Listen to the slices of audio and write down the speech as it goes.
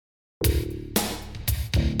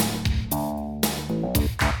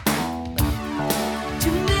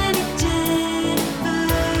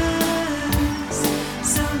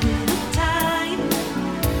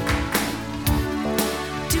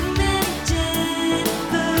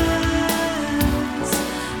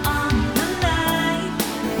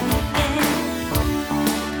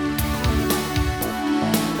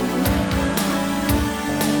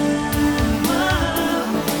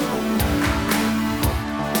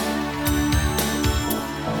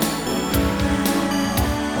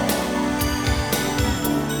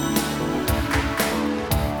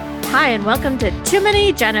Hi, and welcome to Too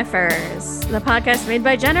Many Jennifers, the podcast made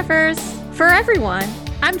by Jennifers for everyone.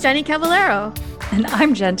 I'm Jenny Cavallero. And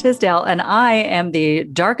I'm Jen Tisdale, and I am the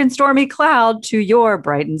dark and stormy cloud to your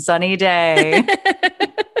bright and sunny day.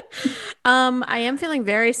 I am feeling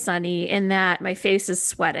very sunny in that my face is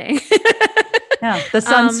sweating. Yeah, the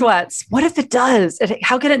sun sweats. What if it does?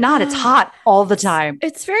 How can it not? It's hot all the time.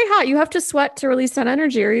 It's very hot. You have to sweat to release sun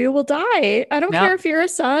energy or you will die. I don't care if you're a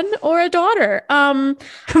son or a daughter.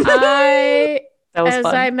 I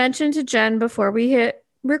mentioned to Jen before we hit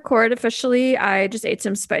record officially, I just ate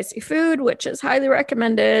some spicy food, which is highly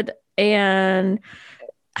recommended actually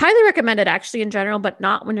in general, but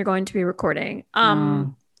not when you're going to be recording.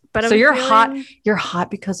 But so you're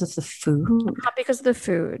hot because of the food? Hot because of the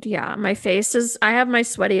food. Yeah. My face I have my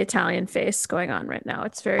sweaty Italian face going on right now.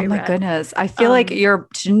 It's very red. Oh my goodness. I feel like in your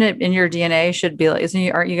DNA should be like,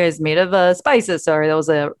 aren't you guys made of spices? Sorry, that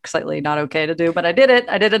was slightly not okay to do, but I did it.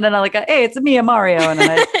 And I'm like, hey, it's me, Mario.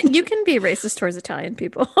 And you can be racist towards Italian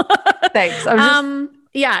people. Thanks.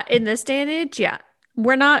 Yeah. In this day and age, yeah,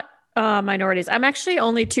 we're not minorities. I'm actually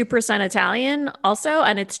only 2% Italian also,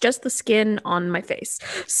 and it's just the skin on my face.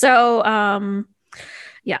 So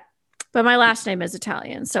yeah, but my last name is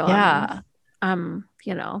Italian, so yeah, I'm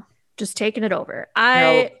just taking it over.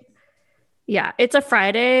 Yeah, it's a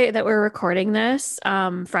Friday that we're recording this.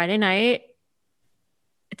 Friday night.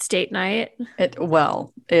 It's date night.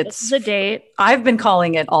 It's the date. I've been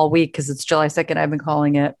calling it all week because it's July 2nd. I've been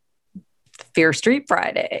calling it Fear Street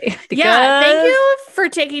Friday. Yeah, thank you for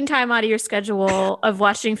taking time out of your schedule of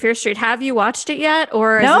watching Fear Street. Have you watched it yet,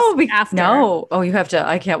 or after? No. Oh, you have to.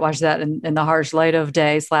 I can't watch that in the harsh light of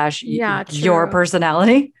day / your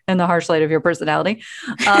personality, in the harsh light of your personality.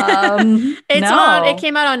 It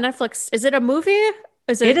came out on Netflix. Is it a movie?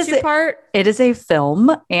 Is it a two-part? It is a film,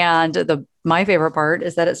 and my favorite part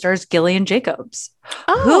is that it stars Gillian Jacobs,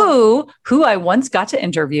 who I once got to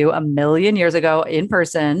interview a million years ago in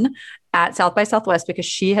person at South by Southwest because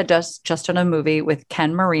she had just done a movie with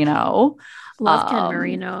Ken Marino. Love Ken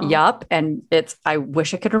Marino. Yup. And I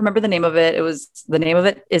wish I could remember the name of it. The name of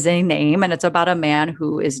it is A Name, and it's about a man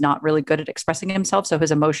who is not really good at expressing himself. So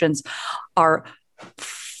his emotions are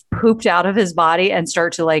pooped out of his body and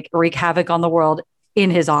start to like wreak havoc on the world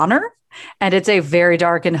in his honor. And it's a very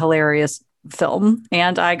dark and hilarious film.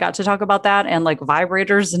 And I got to talk about that and like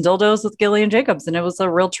vibrators and dildos with Gillian Jacobs. And it was a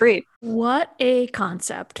real treat. What a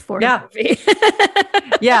concept for a movie.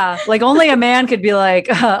 Yeah. Like only a man could be like,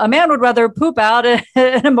 a man would rather poop out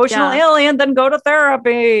an emotional alien than go to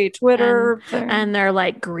therapy. Twitter. And they're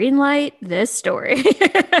like, green light this story.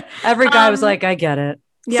 Every guy was like, I get it.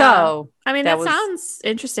 Yeah. So I mean, that sounds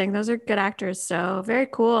interesting. Those are good actors. So very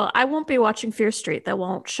cool. I won't be watching Fear Street. That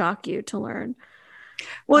won't shock you to learn.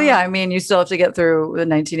 Well, yeah, I mean, you still have to get through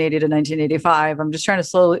 1980 to 1985. I'm just trying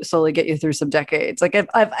to slowly get you through some decades, like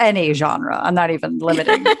of any genre. I'm not even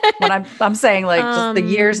limiting. When I'm saying like just the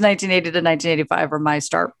years 1980 to 1985 are my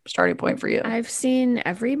starting point for you. I've seen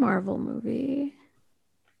every Marvel movie.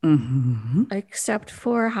 Mm-hmm. Except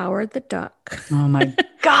for Howard the Duck. Oh my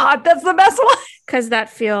God, that's the best one. Because that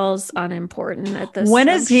feels unimportant at this. When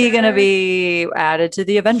is he going to be added to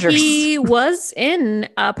the Avengers? He was in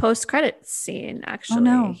a post-credits scene, actually.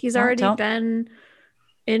 Oh, no. He's already been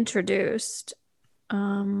introduced.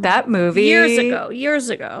 That movie years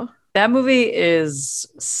ago. That movie is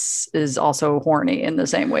also horny in the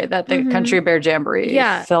same way that the Country Bear Jamboree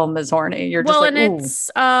film is horny. You're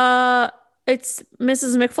just it's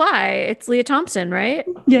Mrs. McFly. It's Leah Thompson, right?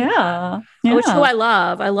 Yeah. Who I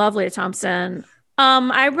love. I love Leah Thompson.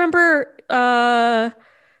 I remember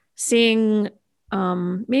seeing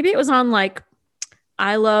maybe it was on like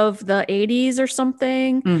I Love the 80s or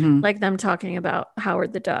something, like them talking about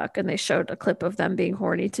Howard the Duck, and they showed a clip of them being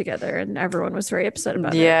horny together, and everyone was very upset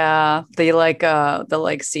about it. Yeah, they like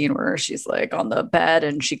the scene where she's like on the bed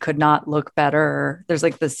and she could not look better. There's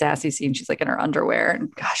like the sassy scene. She's like in her underwear,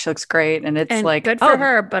 and gosh, she looks great, and it's like good for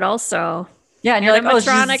her, but also yeah, and you're like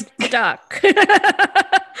animatronic duck.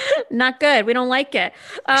 Not good. We don't like it.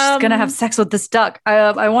 She's gonna have sex with this duck.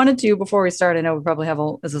 I wanted to before we start. I know we probably have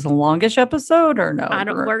is this a longish episode or no?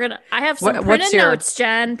 I have some printed notes,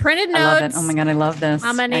 Jen. Printed notes. I love it. Oh my God, I love this.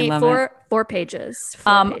 How many? Four pages.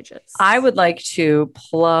 Pages. I would like to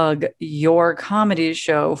plug your comedy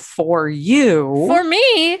show for you. For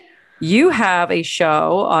me. You have a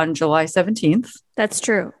show on July 17th. That's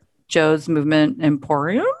true. Joe's Movement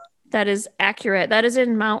Emporium. That is accurate. That is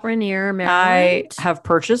in Mount Rainier, Maryland. I have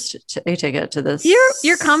purchased a ticket to this.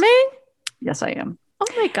 You're coming? Yes, I am. Oh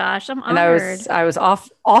my gosh, I'm honored. And I was off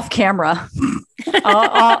camera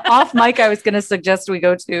Off mic, I was going to suggest we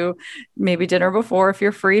go to maybe dinner before if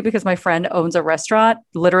you're free, because my friend owns a restaurant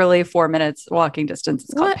literally 4 minutes walking distance.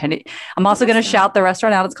 It's called Penny. I'm also going to shout the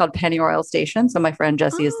restaurant out. It's called Pennyroyal Station. So my friend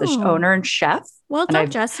Jesse is the owner and chef. Well done,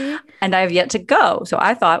 Jesse. And I have yet to go. So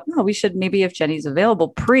I thought, well, we should maybe, if Jenny's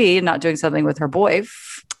available not doing something with her boy.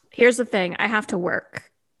 Here's the thing. I have to work.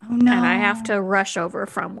 Oh, no. And I have to rush over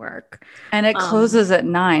from work. And it closes at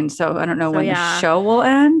 9. So I don't know when the show will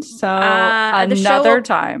end. So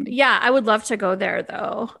time. Yeah, I would love to go there,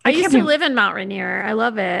 though. I used to live in Mount Rainier. I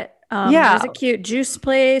love it. There's a cute juice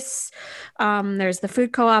place. There's the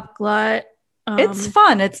food co-op Glut. It's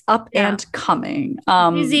fun. It's up and coming.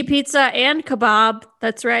 Easy pizza and kebab.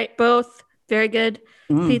 That's right. Both very good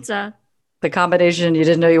pizza. The combination you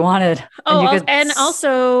didn't know you wanted. And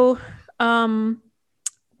also...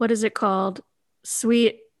 what is it called?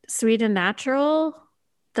 Sweet and Natural,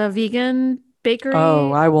 the vegan bakery.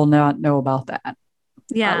 Oh, I will not know about that.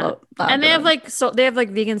 Yeah, and they have like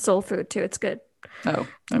vegan soul food too. It's good. Oh,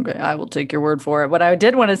 okay. I will take your word for it. But I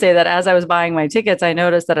did want to say that as I was buying my tickets, I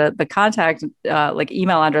noticed that the contact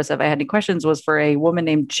email address, if I had any questions, was for a woman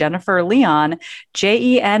named Jennifer Leon,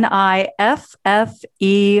 Jennifer.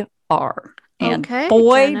 And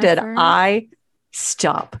boy, Jennifer. Did I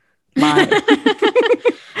stop.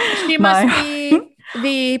 She must be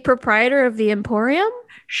the proprietor of the Emporium.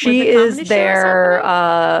 She is their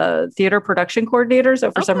theater production coordinator.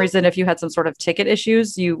 So for some reason, if you had some sort of ticket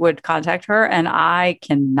issues, you would contact her. And I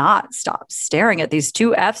cannot stop staring at these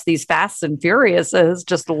two Fs, these Fast and Furiouses,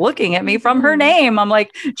 just looking at me from her name. I'm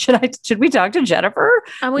like, should we talk to Jennifer?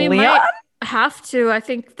 And we might have to. I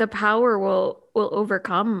think the power will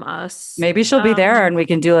overcome us. Maybe she'll be there and we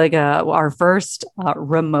can do like our first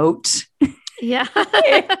remote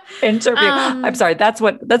interview. I'm sorry.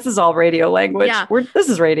 This is all radio language. Yeah. This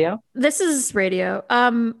is radio.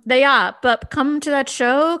 But come to that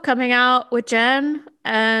show coming out with Jen,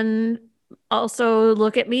 and also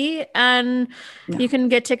look at me, and you can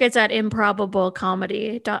get tickets at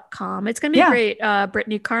improbablecomedy.com. It's going to be great.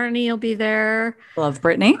 Brittany Carney will be there. Love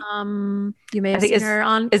Brittany. You may have seen her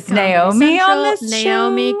on. Is Naomi on this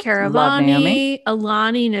Naomi Caravani,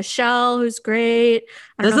 Alani Nichelle, who's great.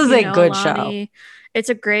 This is a good show. It's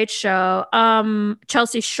a great show.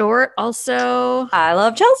 Chelsea Short also. I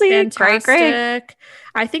love Chelsea. Fantastic. Great.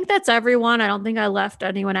 I think that's everyone. I don't think I left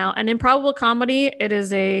anyone out. And Improbable Comedy, it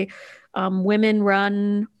is a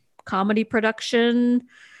women-run comedy production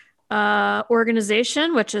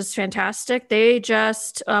organization, which is fantastic. They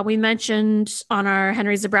just, we mentioned on our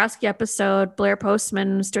Henry Zabrowski episode, Blair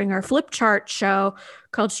Postman was doing our flip chart show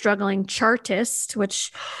called Struggling Chartist,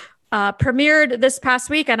 which premiered this past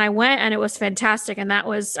week, and I went, and it was fantastic. And that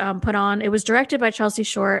was put on. It was directed by Chelsea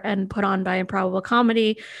Short and put on by Improbable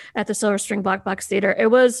Comedy at the Silver Spring Black Box Theater. It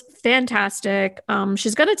was fantastic.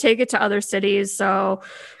 She's going to take it to other cities. So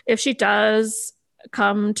if she does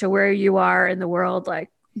come to where you are in the world, like,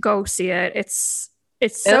 go see it. It's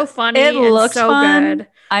so funny. It looks so fun. good.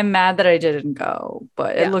 I'm mad that I didn't go,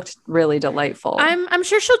 but it looked really delightful. I'm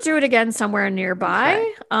sure she'll do it again somewhere nearby.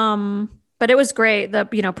 Okay. But it was great. The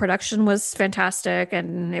production was fantastic,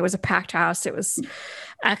 and it was a packed house. It was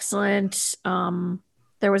excellent.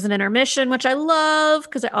 There was an intermission, which I love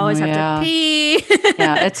because I always have to pee.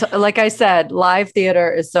 It's like I said, live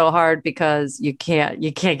theater is so hard because you can't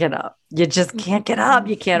get up. You just can't get up.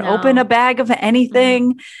 You can't open a bag of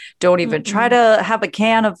anything. Don't even try to have a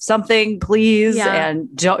can of something, please. And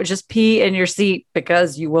don't just pee in your seat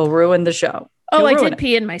because you will ruin the show. Oh, I did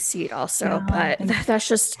pee in my seat also, but that's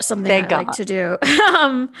just something I like to do.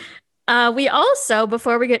 We also,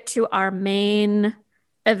 before we get to our main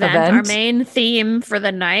event, our main theme for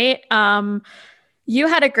the night, you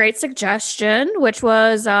had a great suggestion, which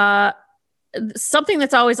was something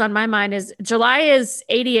that's always on my mind is July is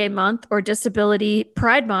ADA month, or Disability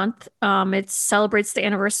Pride Month. It celebrates the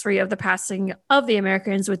anniversary of the passing of the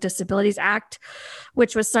Americans with Disabilities Act,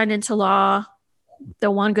 which was signed into law,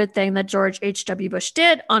 the one good thing that George H.W. Bush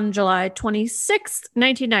did, on July 26th,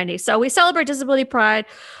 1990. So we celebrate Disability Pride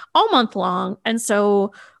all month long. And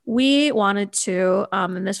so we wanted to,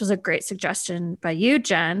 and this was a great suggestion by you,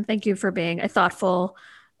 Jen. Thank you for being a thoughtful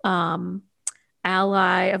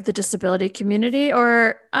ally of the disability community.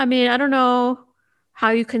 Or, I mean, I don't know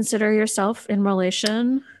how you consider yourself in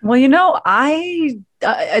relation. Well,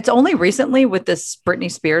 it's only recently with this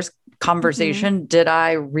Britney Spears conversation did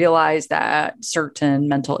I realize that certain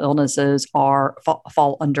mental illnesses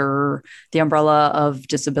fall under the umbrella of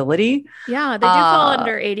disability. Yeah, they do fall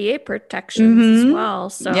under ADA protections as well.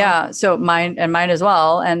 So so mine as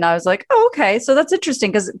well. And I was like, oh, okay, so that's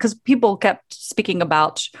interesting because people kept speaking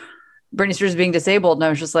about Britney Spears being disabled, and I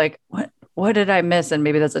was just like, what what did I miss? And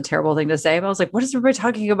maybe that's a terrible thing to say, but I was like, what is everybody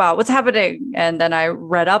talking about? What's happening? And then I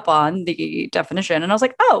read up on the definition and I was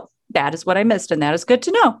like, oh, that is what I missed. And that is good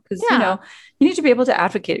to know because, Yeah. you need to be able to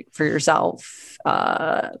advocate for yourself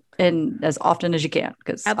and as often as you can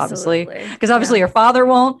because obviously your father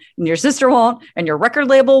won't and your sister won't and your record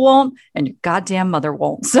label won't and your goddamn mother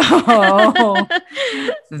won't. So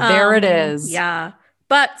there it is. Yeah.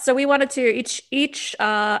 But so we wanted to each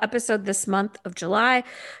episode this month of July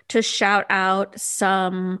to shout out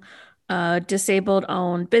some disabled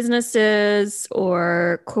owned businesses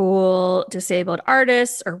or cool disabled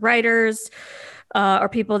artists or writers or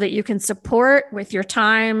people that you can support with your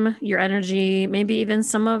time, your energy, maybe even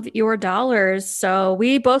some of your dollars. So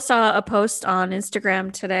we both saw a post on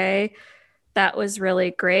Instagram today that was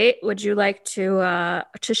really great. Would you like to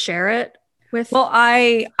share it with? Well,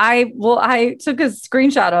 I took a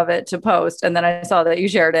screenshot of it to post, and then I saw that you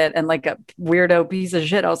shared it, and like a weirdo piece of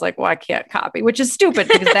shit, I was like, well, I can't copy, which is stupid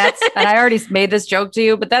because that's, and I already made this joke to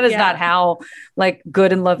you, but that is not how like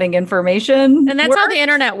good and loving information. And that's works. how the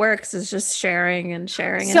internet works, is just sharing and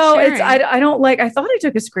sharing. So and sharing. it's, I don't like, I thought I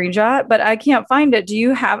took a screenshot, but I can't find it. Do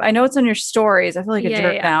you have, I know it's on your stories. I feel like a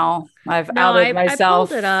jerk now. I've outed myself.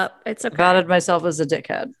 I pulled it up. It's okay. I've outed myself as a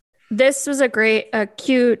dickhead. This was a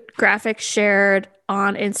cute graphic shared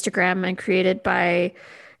on Instagram and created by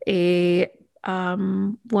a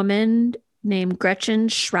woman named Gretchen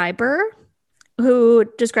Schreiber, who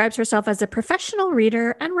describes herself as a professional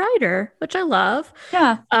reader and writer, which I love.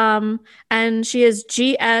 Yeah. And she is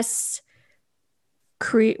I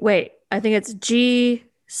think it's G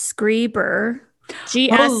Screeber,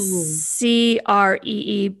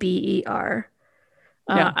 GSCREEBER.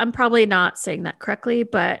 I'm probably not saying that correctly,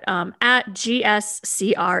 but at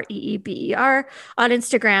GSCREEBER on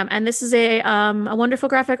Instagram. And this is a wonderful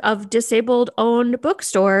graphic of disabled owned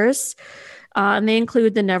bookstores. And they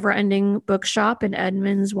include the Never Ending Bookshop in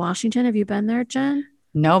Edmonds, Washington. Have you been there, Jen?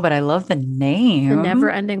 No, but I love the name. The Never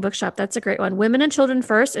Ending Bookshop. That's a great one. Women and Children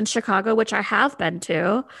First in Chicago, which I have been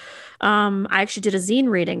to. I actually did a zine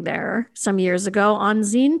reading there some years ago on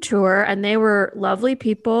Zine Tour, and they were lovely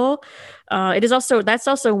people. That's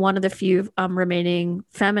also one of the few remaining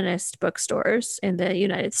feminist bookstores in the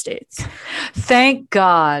United States. Thank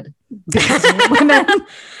God. Because women,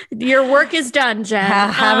 your work is done, Jen.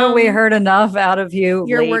 Haven't we heard enough out of you?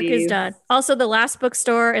 Your ladies? work is done. Also, the Last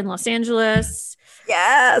Bookstore in Los Angeles.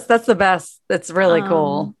 Yes, that's the best. That's really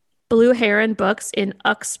cool. Blue Heron Books in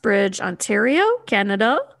Uxbridge, Ontario,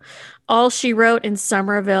 Canada. All She Wrote in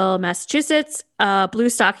Somerville, Massachusetts. Blue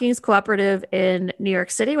Stockings Cooperative in New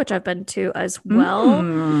York City, which I've been to as well.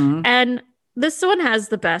 And this one has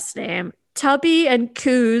the best name. Tubby and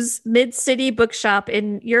Coos Mid-City Bookshop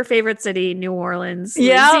in your favorite city, New Orleans,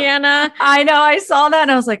 Louisiana. I know. I saw that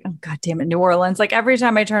and I was like, oh, God damn it, New Orleans. Like every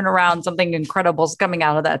time I turn around, something incredible is coming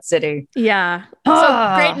out of that city. Yeah.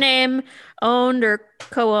 So great name, owned or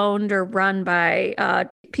co-owned or run by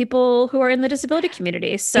people who are in the disability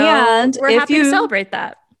community. So we're happy to celebrate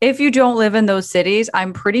that. If you don't live in those cities,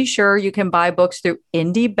 I'm pretty sure you can buy books through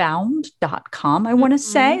indiebound.com. I want to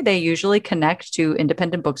say they usually connect to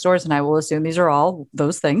independent bookstores, and I will assume these are all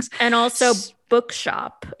those things. And also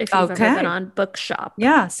Bookshop, if you've ever been on Bookshop.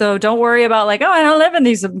 Yeah. So don't worry about like, oh, I don't live in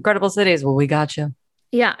these incredible cities. Well, we got you.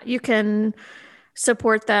 Yeah. You can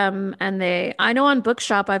support them. And I know on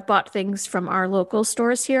Bookshop, I've bought things from our local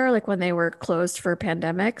stores here, like when they were closed for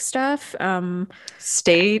pandemic stuff.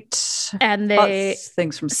 State. And they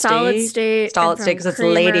things from Solid State because it's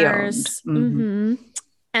lady owned.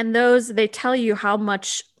 And those, they tell you how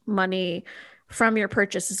much money from your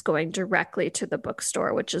purchase is going directly to the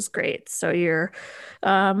bookstore, which is great. So you're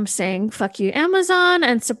saying fuck you, Amazon,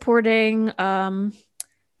 and supporting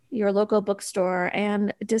your local bookstore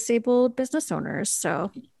and disabled business owners.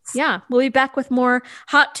 So yeah, we'll be back with more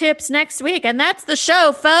hot tips next week. And that's the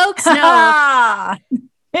show, folks. No.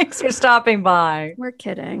 Thanks for stopping by. We're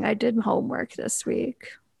kidding. I did homework this week.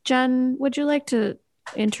 Jen, would you like to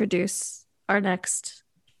introduce our next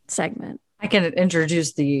segment? I can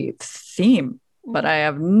introduce the theme, but I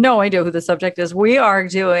have no idea who the subject is. We are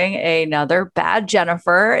doing another Bad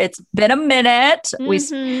Jennifer. It's been a minute. We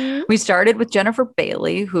started with Jennifer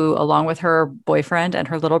Bailey, who, along with her boyfriend and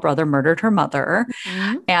her little brother, murdered her mother.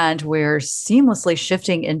 And we're seamlessly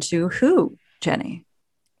shifting into who, Jenny?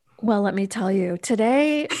 Well, let me tell you.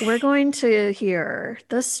 Today, we're going to hear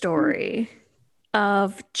the story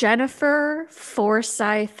of Jennifer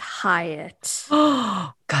Forsyth Hyatt.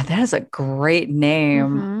 Oh, God, that is a great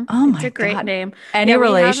name. Oh, my God. It's a great name. Any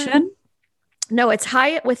relation? No, it's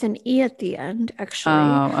Hyatt with an E at the end, actually.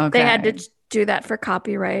 Oh, They had okay. to do that for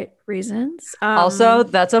copyright reasons. Also,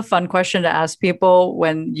 that's a fun question to ask people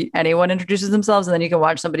when anyone introduces themselves, and then you can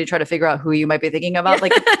watch somebody try to figure out who you might be thinking about.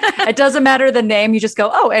 Like, it doesn't matter the name. You just go,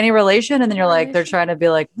 oh, any relation? And then you're like, they're trying to be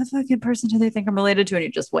like, what fucking person do they think I'm related to? And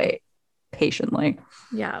you just wait patiently.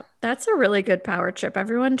 Yeah, that's a really good power trip.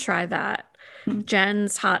 Everyone try that.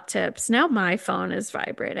 Jen's hot tips. Now my phone is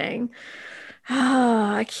vibrating.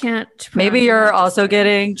 Oh, I can't. Maybe Do you're not also disturb.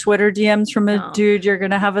 getting Twitter DMs from a No. dude you're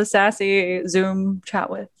going to have a sassy Zoom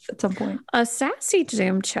chat with at some point. A sassy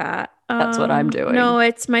Zoom chat. That's what I'm doing. No,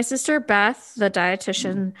 it's my sister Beth, the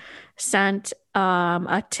dietitian, sent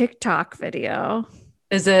a TikTok video.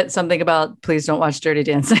 Is it something about please don't watch Dirty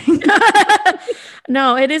Dancing?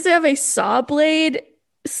 No, it is of a saw blade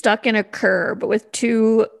stuck in a curb with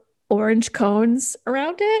two orange cones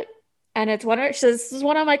around it. And it's one of, she says, this is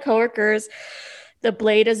one of my coworkers. The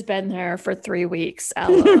blade has been there for 3 weeks.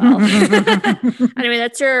 LOL. Anyway,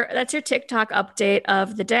 that's your TikTok update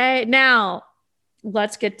of the day. Now,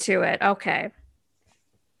 let's get to it. Okay.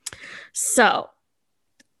 So,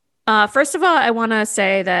 first of all, I want to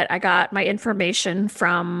say that I got my information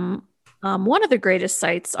from one of the greatest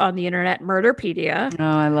sites on the internet, Murderpedia. Oh,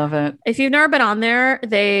 I love it. If you've never been on there,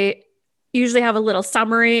 they usually have a little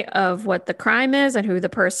summary of what the crime is and who the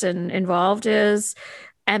person involved is.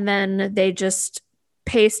 And then they just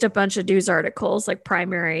paste a bunch of news articles, like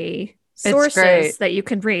primary sources that you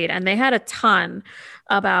can read. And they had a ton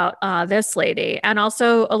about this lady, and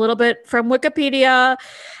also a little bit from Wikipedia.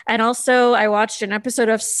 And also I watched an episode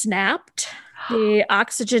of Snapped, the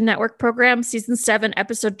Oxygen Network program, season 7,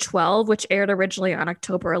 episode 12, which aired originally on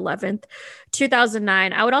October 11th,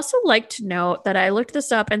 2009. I would also like to note that I looked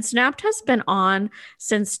this up, and Snapped has been on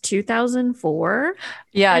since 2004.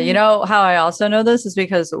 Yeah, you know how I also know this is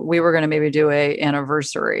because we were going to maybe do a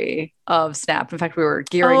anniversary of Snapped. In fact, we were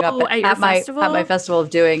gearing up at my festival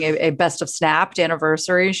of doing a best of Snapped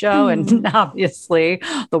anniversary show, and obviously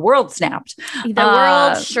the world snapped. The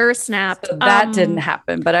world sure snapped. So that didn't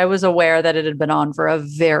happen, but I was aware that it had been on for a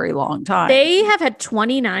very long time. They have had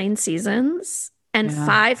 29 seasons and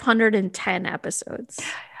 510 episodes.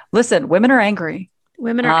 Listen, women are angry.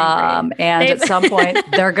 Women are angry. And at some point,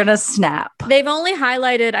 they're going to snap. They've only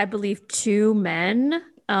highlighted, I believe, 2 men.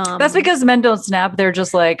 That's because men don't snap. They're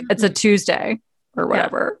just like, it's a Tuesday or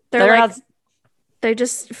whatever. Yeah. They're like, they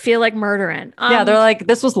just feel like murdering. Yeah, they're like,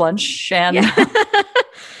 this was lunch.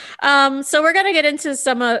 And so we're going to get into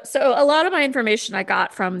so a lot of my information I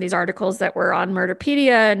got from these articles that were on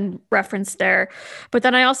Murderpedia and referenced there. But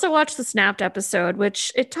then I also watched the Snapped episode,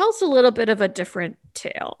 which it tells a little bit of a different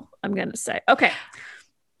tale, I'm going to say. Okay.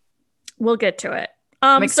 We'll get to it.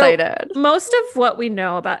 I'm excited. So most of what we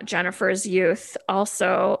know about Jennifer's youth,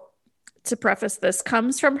 also, to preface this,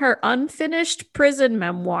 comes from her unfinished prison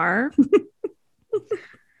memoir,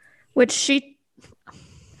 which she...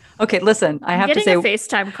 Okay, listen, I have to say a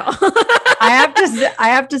FaceTime call. I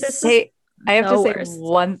have to say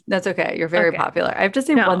one. That's okay. You're very popular. I have to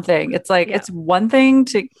say one thing. It's like, it's one thing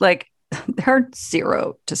to like, there are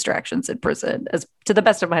 0 distractions in prison, as to the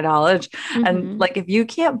best of my knowledge. Mm-hmm. And like, if you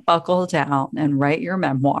can't buckle down and write your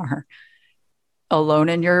memoir alone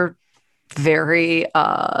in your very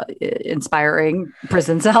inspiring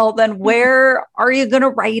prison cell, then where are you going to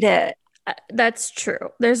write it? That's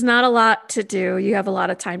true. There's not a lot to do. You have a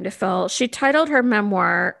lot of time to fill. She titled her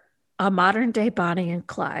memoir A Modern Day Bonnie and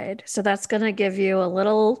Clyde. So that's going to give you a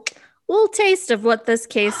little taste of what this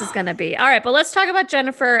case is going to be. All right, but let's talk about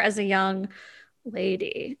Jennifer as a young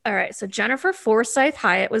lady. All right, so Jennifer Forsyth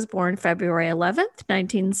Hyatt was born February 11th,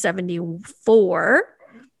 1974.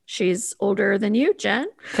 She's older than you, Jen.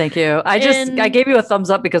 Thank you. I gave you a thumbs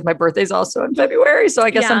up because my birthday's also in February. So I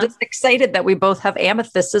guess I'm just excited that we both have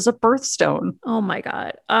amethyst as a birthstone. Oh my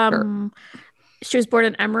God. She was born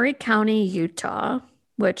in Emery County, Utah,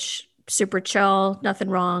 which super chill, nothing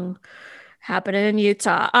wrong happening in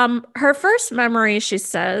Utah. Her first memory, she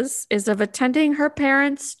says, is of attending her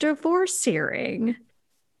parents' divorce hearing.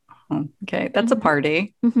 Okay, that's a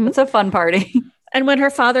party. Mm-hmm. That's a fun party. And when her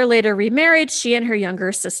father later remarried, she and her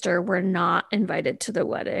younger sister were not invited to the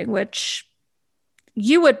wedding, which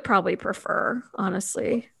you would probably prefer,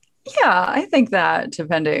 honestly. Yeah, I think that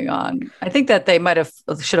I think that they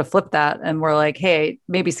should have flipped that and were like, hey,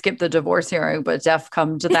 maybe skip the divorce hearing, but Jeff,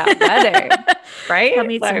 come to that wedding, right?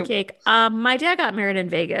 Come eat some cake. My dad got married in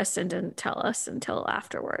Vegas and didn't tell us until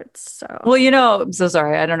afterwards. So, well, I'm so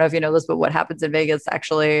sorry. I don't know if you know this, but what happens in Vegas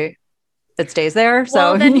actually, it stays there. So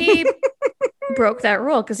well, then he broke that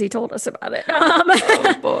rule because he told us about it.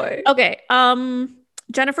 Oh boy. Okay.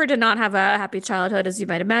 Jennifer did not have a happy childhood, as you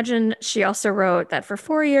might imagine. She also wrote that for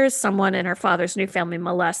 4 years, someone in her father's new family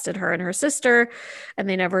molested her and her sister, and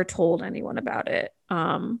they never told anyone about it,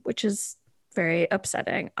 which is very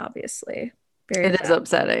upsetting, obviously. Very It is sad.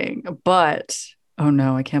 upsetting, but oh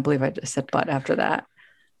no, I can't believe I just said but after that.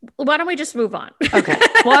 Why don't we just move on? Okay.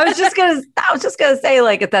 Well, I was just gonna say,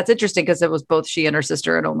 like, if that's interesting because it was both she and her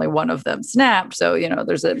sister, and only one of them snapped. So,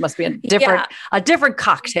 it must be Yeah. a different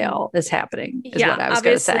cocktail is happening, is Yeah, what I was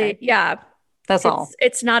gonna obviously. say. Yeah. That's all.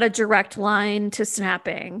 It's not a direct line to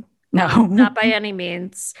snapping. No. Not by any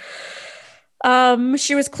means.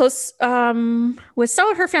 She was close with some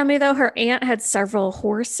of her family, though. Her aunt had several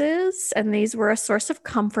horses, and these were a source of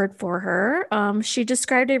comfort for her. She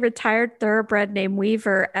described a retired thoroughbred named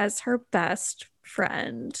Weaver as her best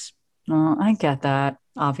friend. Oh, I get that.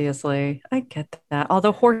 Obviously, I get that. All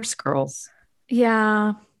the horse girls.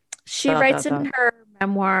 Yeah. She Dot, writes dot, in dot. her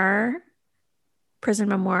memoir, prison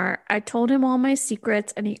memoir, I told him all my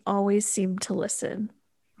secrets, and he always seemed to listen,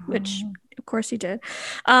 which of course he did.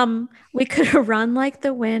 We could run like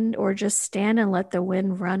the wind or just stand and let the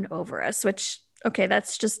wind run over us, which, okay,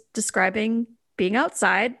 that's just describing being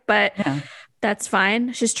outside, but Yeah. that's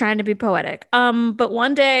fine. She's trying to be poetic. But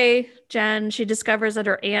one day, Jen, she discovers that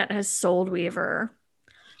her aunt has sold Weaver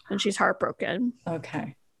and she's heartbroken.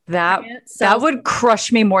 Okay. Her That aunt that sells, would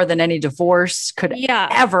crush me more than any divorce could yeah,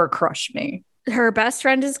 ever crush me. her best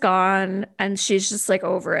friend is gone and she's just like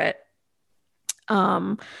over it.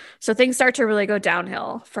 Um, so things start to really go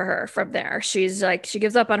downhill for her from there. She's like, she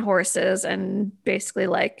gives up on horses and basically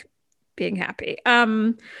like being happy.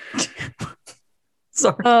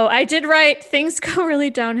 Sorry. Oh, I did write things go really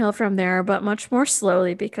downhill from there, but much more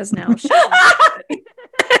slowly because now she's sorry.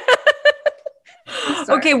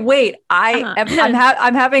 Okay, wait. I'm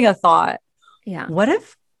having a thought. Yeah. What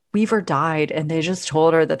if Weaver died and they just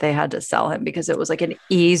told her that they had to sell him because it was like an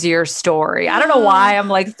easier story? I don't know why I'm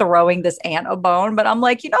like throwing this aunt a bone, but I'm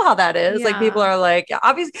like, you know how that is. Like people Yeah. are like,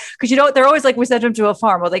 obviously, because they're always like, we sent him to a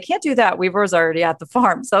farm. Well, they can't do that. Weaver was already at the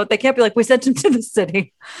farm. So they can't be like, we sent him to the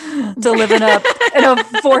city to live in a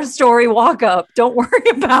 4-story walk up. Don't worry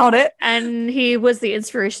about it. And he was the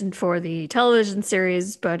inspiration for the television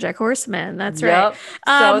series BoJack Horseman. That's right. Yep.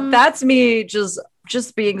 So that's me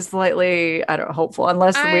just being slightly, I don't know, hopeful,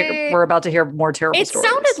 unless we're about to hear more terrible It stories.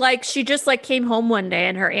 sounded like she just like came home one day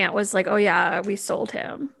and her aunt was like, "Oh yeah, we sold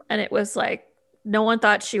him," and it was like no one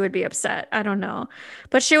thought she would be upset. I don't know,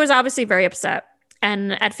 but she was obviously very upset.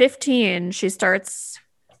 And at 15, she starts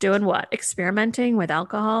doing what? Experimenting with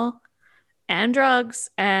alcohol and drugs,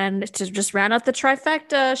 and to just round out the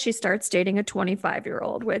trifecta, she starts dating a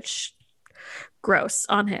 25-year-old, which gross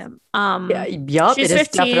on him. Yeah, yup, She's it is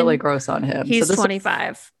 15, definitely gross on him. he's So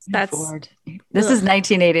 25. That's this is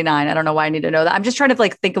 1989. I don't know why I need to know that. I'm just trying to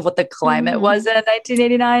like think of what the climate was in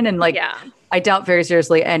 1989, and like yeah. I doubt very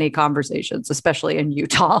seriously any conversations, especially in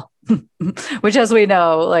Utah, which, as we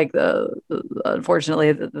know, like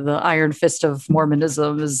unfortunately, the iron fist of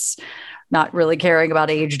Mormonism is not really caring about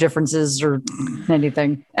age differences or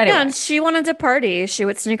anything. Anyway. Yeah, and she wanted to party. She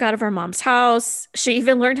would sneak out of her mom's house. She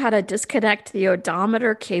even learned how to disconnect the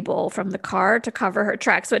odometer cable from the car to cover her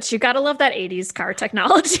tracks, which you gotta love that 80s car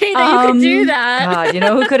technology that you could do that. God, you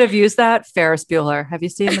know who could have used that? Ferris Bueller. Have you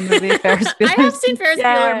seen the movie Ferris Bueller? I have seen Ferris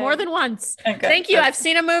Bueller more than once. Okay. Thank you. I've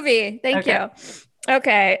seen a movie. Thank you.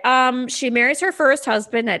 Okay. She marries her first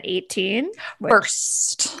husband at 18.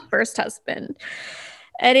 First husband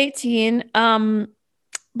at 18.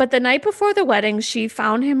 But the night before the wedding, she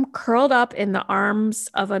found him curled up in the arms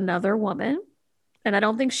of another woman. And I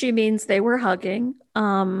don't think she means they were hugging.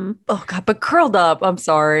 Oh God, but curled up. I'm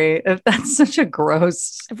sorry. That's such a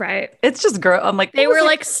gross. Right. It's just gross. I'm like, they were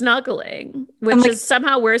like snuggling, which is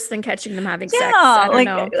somehow worse than catching them having sex. I don't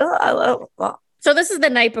know. So this is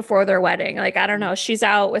the night before their wedding. Like, I don't know. She's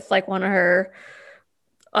out with like one of her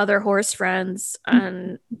other horse friends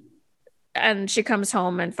and she comes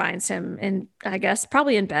home and finds him in, I guess,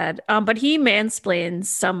 probably in bed. But he mansplains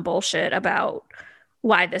some bullshit about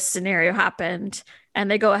why this scenario happened. And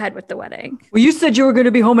they go ahead with the wedding. Well, you said you were going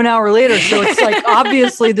to be home an hour later. So it's like,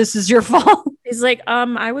 obviously this is your fault. He's like,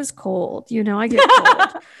 I was cold. You know, I get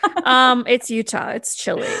cold. It's Utah. It's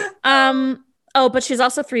chilly. Oh, but she's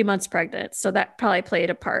also 3 months pregnant. So that probably played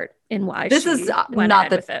a part in why this she is went not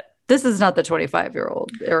ahead with it. This is not the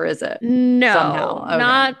 25-year-old, or is it? No, somehow. Okay.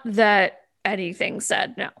 Not that anything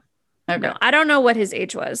said. No. Okay. No, I don't know what his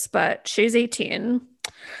age was, but she's 18.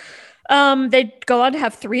 They go on to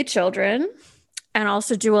have 3 children and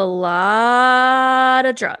also do a lot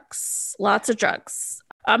of drugs, lots of drugs.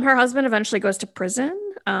 Her husband eventually goes to prison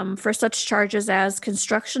for such charges as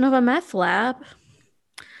construction of a meth lab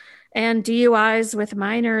and DUIs with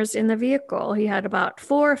minors in the vehicle. He had about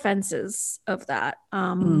 4 offenses of that.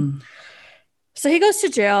 So he goes to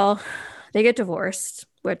jail. They get divorced,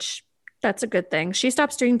 which that's a good thing. She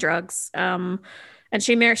stops doing drugs. And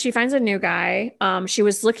she finds a new guy. She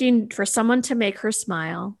was looking for someone to make her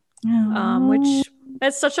smile, which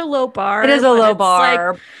it's such a low bar. It is a low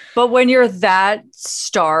bar. Like, but when you're that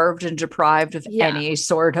starved and deprived of any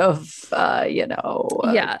sort of,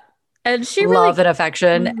 and she love and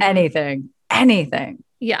affection, anything.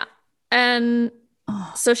 Yeah. And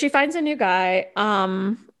so she finds a new guy,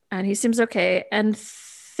 and he seems okay. And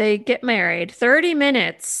they get married 30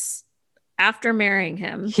 minutes after marrying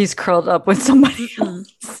him. He's curled up with somebody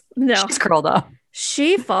else. No. She's curled up.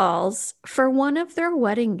 She falls for one of their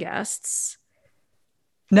wedding guests.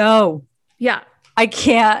 No. Yeah. I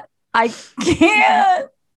can't.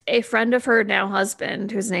 A friend of her now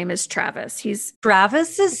husband, whose name is Travis.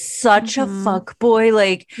 Travis is such a fuck boy.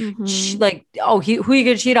 Like, who you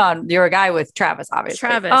gonna cheat on? You're a guy with Travis, obviously.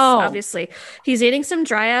 Obviously. He's eating some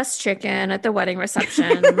dry ass chicken at the wedding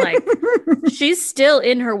reception. Like, she's still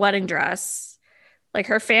in her wedding dress. Like,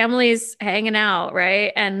 her family's hanging out,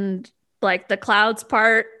 right? And like the clouds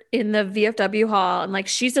part in the VFW hall, and like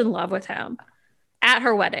she's in love with him at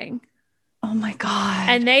her wedding. Oh my God.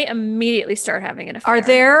 And they immediately start having an affair. Are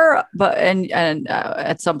there,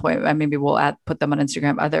 at some point, maybe we'll put them on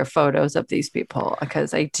Instagram. Are there photos of these people?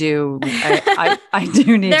 Because I do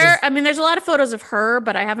need there's a lot of photos of her,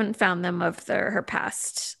 but I haven't found them of her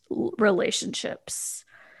past relationships.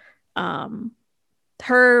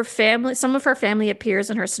 Her family, some of her family appears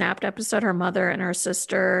in her Snapped episode, her mother and her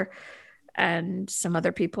sister, and some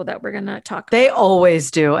other people that we're going to talk about. They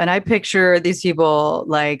always do. And I picture these people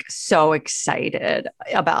like so excited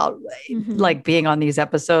about like being on these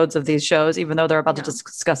episodes of these shows, even though they're about to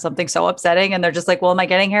discuss something so upsetting. And they're just like, well, am I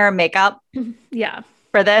getting hair and makeup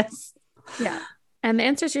for this? Yeah. And the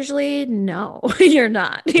answer is usually no, you're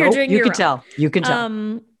not. You're doing your own. You can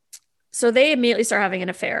tell. So they immediately start having an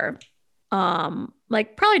affair.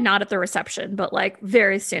 Like probably not at the reception, but like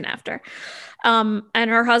very soon after. And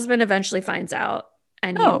her husband eventually finds out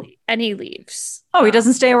and he leaves. Oh, he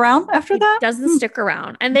doesn't stay around after that? He doesn't stick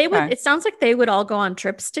around. And it sounds like they would all go on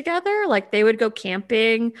trips together. Like they would go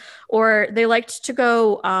camping, or they liked to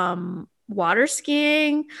go water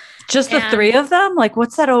skiing. Just the 3 of them? Like,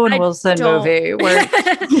 what's that Owen Wilson movie where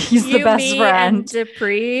he's the best friend? And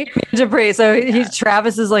Dupree. So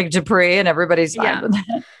Travis is like Dupree, and everybody's fine with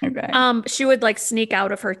that. Okay. She would like sneak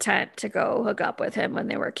out of her tent to go hook up with him when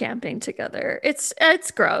they were camping together. It's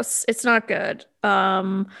gross. It's not good.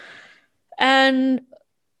 And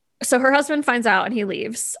so her husband finds out and he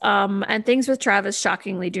leaves. And things with Travis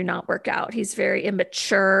shockingly do not work out. He's very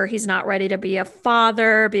immature. He's not ready to be a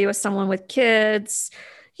father, be with someone with kids.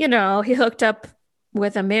 You know, he hooked up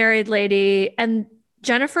with a married lady, and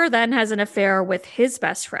Jennifer then has an affair with his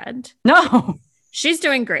best friend. No. She's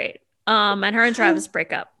doing great. And her and Travis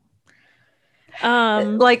break up.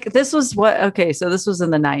 Like this was so this was in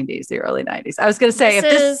the 90s, the early 90s. I was going to say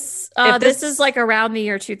this is like around the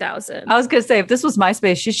year 2000. I was going to say, if this was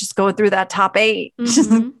MySpace, she's just going through that top 8, just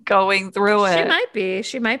going through it.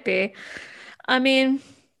 She might be. I mean,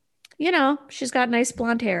 you know, she's got nice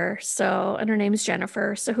blonde hair. So, and her name's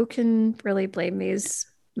Jennifer. So who can really blame these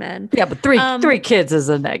men? Yeah, but three kids is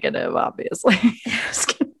a negative, obviously.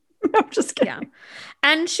 I'm just kidding. Yeah.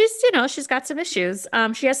 And she's got some issues.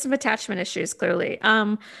 She has some attachment issues, clearly.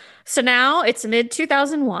 So now it's mid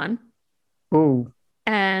 2001. Ooh.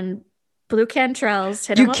 And Blue Cantrell's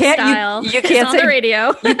Hit 'Em Up Style you can't on the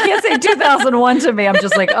radio. You can't say 2001 to me. I'm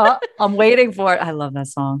just like, I'm waiting for it. I love that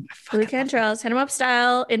song. Blue Cantrell's Hit 'Em Up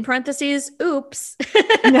Style, in parentheses, oops.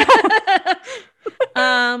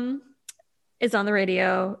 Is on the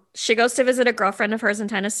radio. She goes to visit a girlfriend of hers in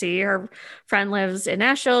Tennessee. Her friend lives in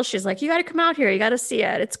Nashville. She's like, you got to come out here. You got to see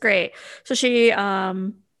it. It's great. So she,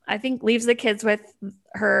 I think, leaves the kids with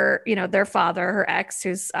her, their father, her ex,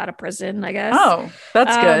 who's out of prison, I guess. Oh,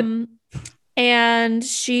 that's good. And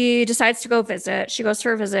she decides to go visit. She goes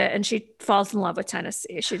for a visit and she falls in love with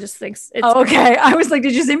Tennessee. She just thinks it's okay. I was like,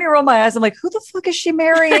 did you see me roll my eyes? I'm like, who the fuck is she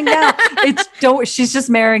marrying now? She's just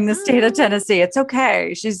marrying the state of Tennessee. It's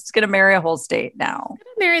okay. She's going to marry a whole state now.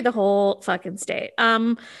 Marry the whole fucking state.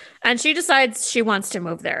 And she decides she wants to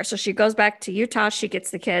move there. So she goes back to Utah. She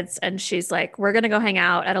gets the kids and she's like, we're going to go hang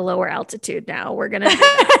out at a lower altitude now. We're going to do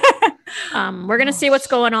that. We're going to see what's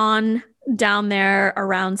going on down there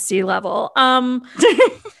around sea level. I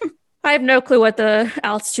have no clue what the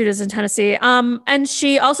altitude is in Tennessee. And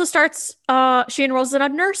she also she enrolls in a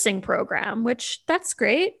nursing program, which that's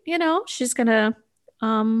great. She's going to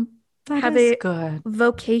have a good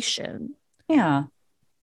vocation. Yeah.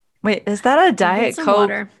 Wait, is that a And get Diet some Coke?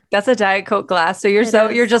 water. That's a Diet Coke glass. So It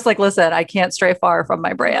you're is. just like, listen, I can't stray far from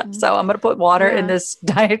my brand. Mhm. So I'm gonna put water in Yeah. this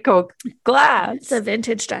Diet Coke It's a glass.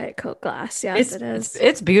 vintage Diet Coke glass. Yes, it is.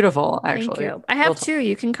 It's beautiful, Thank actually. you. I have two.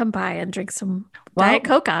 You can come by and drink some Diet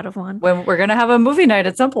Well, Coke out of one. when we're gonna have a movie night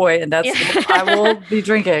at some point, and that's what I Yeah. will be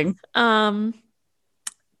drinking. um,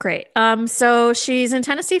 Great. So she's in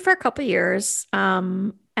Tennessee for a couple years.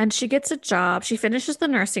 And she gets a job. She finishes the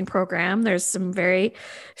nursing program. There's some very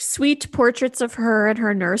sweet portraits of her and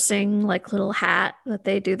her nursing, like little hat that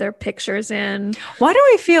they do their pictures in. Why do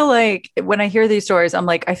I feel like when I hear these stories, I'm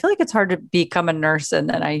like, I feel like it's hard to become a nurse, and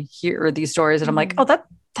then I hear these stories, and I'm like, oh, that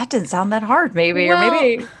didn't sound that hard, maybe, or Well,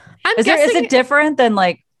 maybe I'm is guessing it different than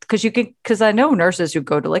like because I know nurses who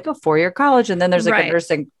go to like a 4-year college, and then there's like a right.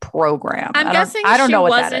 nursing program. I'm guessing I don't she know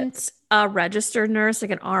what that wasn't is. a registered nurse,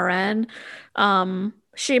 like an RN.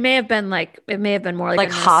 She may have been like it may have been more like a Like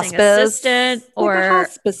nursing hospice, assistant, like a or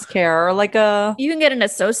hospice care, or like a you can get an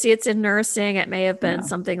associate's in nursing. It may have been yeah,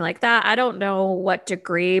 something like that. I don't know what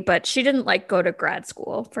degree, but she didn't like go to grad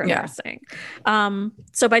school for yeah. nursing.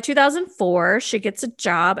 So by 2004, she gets a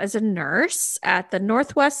job as a nurse at the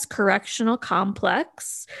Northwest Correctional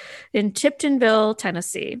Complex in Tiptonville,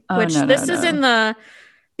 Tennessee, Oh which no, no, this is in no.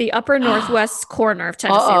 the upper northwest corner of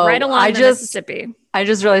Tennessee, right Uh-oh. along the Mississippi. I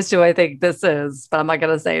just realized who I think this is, but I'm not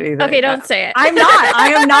going to say anything. Okay, don't say it. I'm not.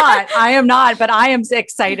 I am not. I am not, but I am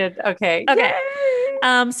excited. Okay. Okay.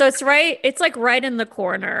 Yay. So it's like right in the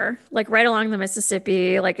corner, like right along the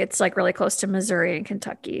Mississippi. Like it's like really close to Missouri and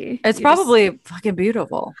Kentucky. It's probably fucking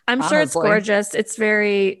beautiful. I'm sure it's honestly. gorgeous. It's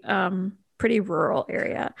very pretty rural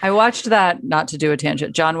area. I watched that, not to do a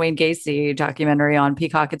tangent, John Wayne Gacy documentary on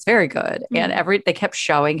Peacock. It's very good. And they kept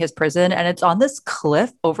showing his prison, and it's on this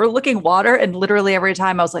cliff overlooking water. And literally every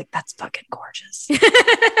time I was like, that's fucking gorgeous.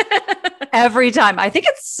 Every time. I think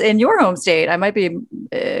it's in your home state. I might be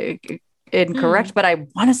incorrect, but I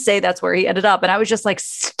want to say that's where he ended up. And I was just like,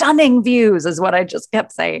 stunning views is what I just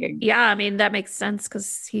kept saying. Yeah, I mean, that makes sense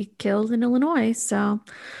because he killed in Illinois. So,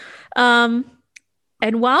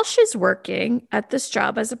 and while she's working at this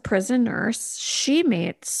job as a prison nurse, she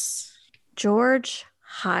meets George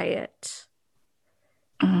Hyatt,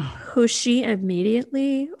 who she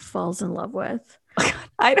immediately falls in love with.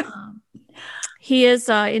 I don't. He is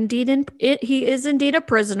indeed a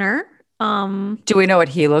prisoner. Do we know what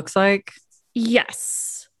he looks like?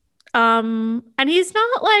 Yes. And he's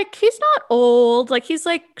not old. Like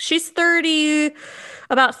she's 30,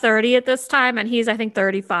 about 30 at this time, and he's I think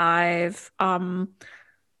 35.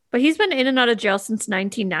 But he's been in and out of jail since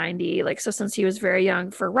 1990, like so since he was very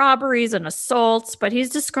young for robberies and assaults, but he's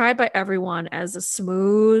described by everyone as a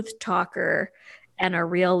smooth talker and a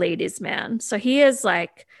real ladies' man. So he is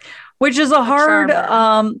like which is a hard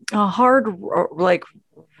charmer. like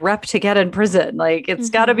rep to get in prison. Like it's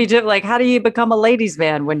got to be like, how do you become a ladies'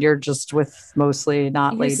 man when you're just with mostly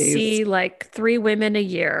not ladies? You see like 3 women a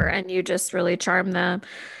year and you just really charm them.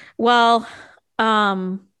 Well,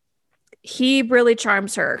 he really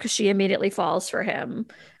charms her because she immediately falls for him.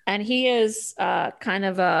 And he is kind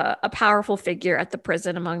of a powerful figure at the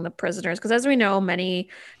prison among the prisoners. Because as we know, many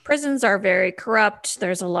prisons are very corrupt.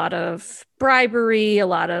 There's a lot of bribery, a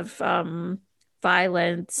lot of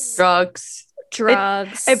violence. Drugs.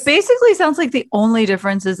 It basically sounds like the only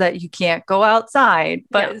difference is that you can't go outside.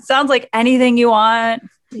 But it sounds like anything you want,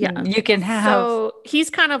 you can have. So he's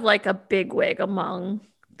kind of like a bigwig among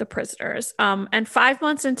the prisoners. And 5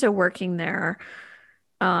 months into working there,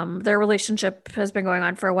 their relationship has been going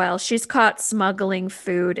on for a while. She's caught smuggling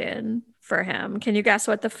food in for him. Can you guess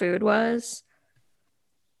what the food was?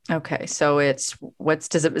 Okay, so is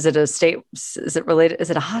it a state? Is it related? Is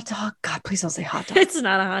it a hot dog? God, please don't say hot dog. It's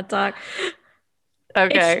not a hot dog.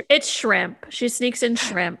 Okay, it's shrimp. She sneaks in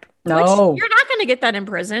shrimp. No, you're not going to get that in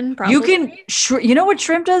prison. Probably. You can. You know what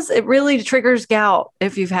shrimp does? It really triggers gout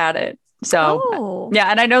if you've had it. So yeah,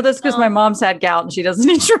 and I know this because my mom's had gout and she doesn't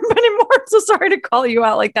eat shrimp anymore. So sorry to call you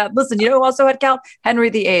out like that. Listen, you know who also had gout? Henry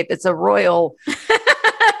VIII. It's a royal.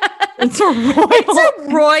 It's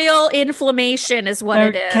a royal inflammation is what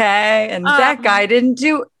it is. Okay, and that guy didn't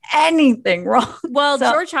do anything wrong. Well,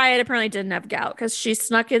 George Hyatt apparently didn't have gout because she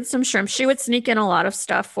snuck in some shrimp. She would sneak in a lot of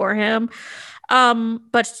stuff for him.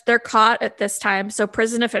 But they're caught at this time. So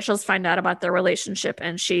prison officials find out about their relationship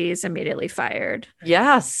and she's immediately fired.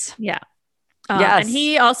 Yes. Yeah. Yes. And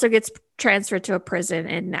he also gets transferred to a prison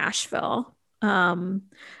in Nashville. I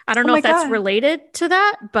don't know if that's related to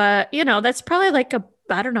that, but that's probably like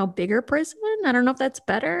bigger prison. I don't know if that's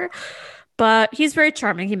better, but he's very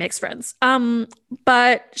charming. He makes friends.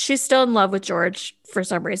 But she's still in love with George for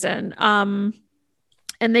some reason. And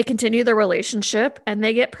they continue their relationship and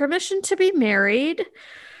they get permission to be married.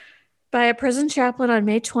 by a prison chaplain on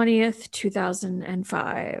May 20th,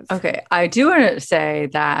 2005. Okay, I do want to say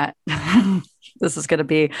that this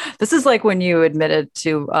is like when you admitted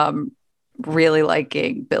to really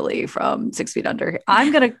liking Billy from 6 Feet Under.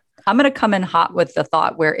 I'm gonna come in hot with the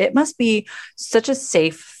thought where it must be such a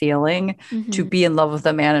safe feeling to be in love with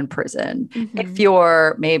a man in prison. If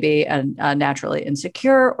you're maybe a naturally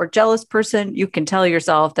insecure or jealous person, you can tell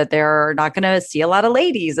yourself that they're not going to see a lot of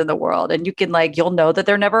ladies in the world, and you can you'll know that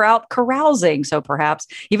they're never out carousing. So perhaps,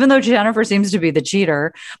 even though Jennifer seems to be the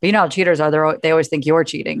cheater, but you know how cheaters are, they always think you're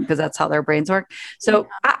cheating because that's how their brains work. So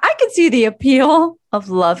I can see the appeal of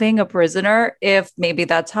loving a prisoner if maybe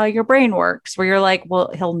that's how your brain works, where you're like, well,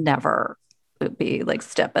 he'll never be like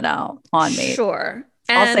stepping out on me. Sure.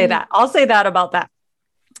 I'll say that about that.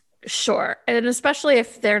 Sure. And especially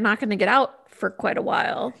if they're not going to get out for quite a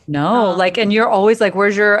while. No, and you're always like,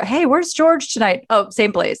 where's George tonight? Oh,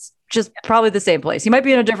 same place. Just probably the same place. He might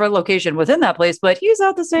be in a different location within that place, but he's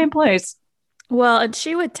at the same place. Well, and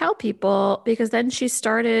she would tell people, because then she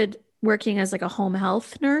started working as like a home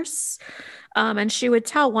health nurse. And she would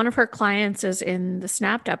tell, one of her clients is in the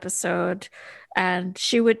Snapped episode, and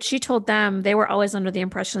she told them they were always under the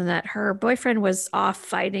impression that her boyfriend was off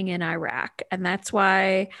fighting in Iraq, and that's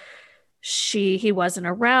why he wasn't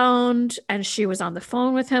around, and she was on the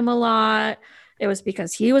phone with him a lot. It was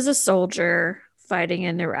because he was a soldier fighting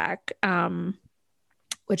in Iraq,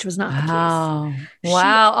 which was not the case.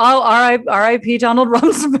 Wow. R.I.P. Donald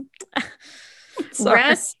Rumsfeld.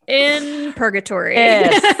 Rest in purgatory.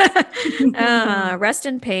 Yes. Rest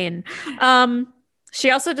in pain. She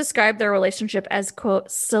also described their relationship as, quote,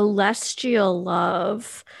 celestial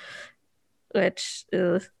love,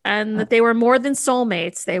 and that they were more than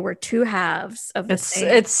soulmates. They were two halves of the same.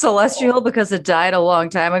 It's celestial because it died a long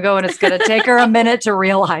time ago, and it's going to take her a minute to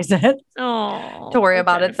realize it. Oh, don't worry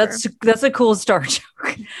about Jennifer. It. That's a cool Star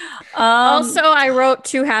joke. Also, I wrote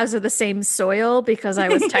two halves of the same soil because I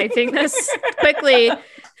was typing this quickly.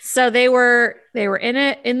 So they were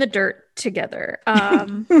in the dirt together.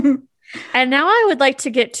 And now I would like to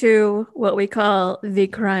get to what we call the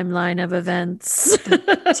crime line of events.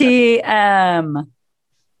 TM.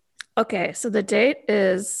 Okay, so the date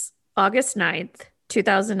is August 9th,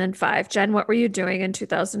 2005. Jen, what were you doing in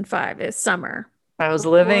 2005? It's summer. I was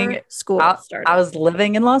living school started. I was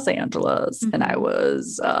living in Los Angeles, and I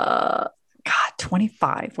was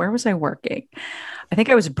 25. Where was I working? I think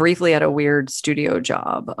I was briefly at a weird studio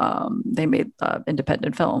job. They made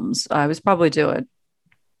independent films. I was probably doing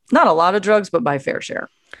not a lot of drugs, but my fair share.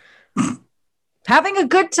 Having a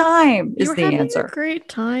good time is the answer. A great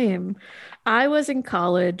time. I was in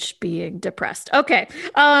college being depressed. Okay.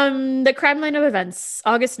 The crime line of events,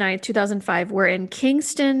 August 9th, 2005. We're in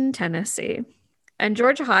Kingston, Tennessee. And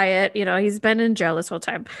George Hyatt, he's been in jail this whole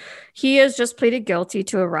time. He has just pleaded guilty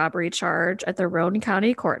to a robbery charge at the Roane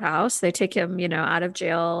County Courthouse. They take him, out of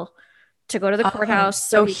jail to go to the courthouse.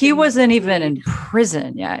 So he wasn't even in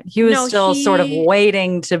prison yet. He was still sort of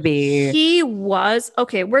waiting to be. He was.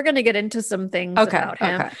 Okay, we're going to get into some things about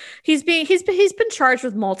him. Okay. He's been charged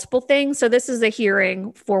with multiple things. So this is a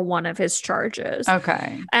hearing for one of his charges.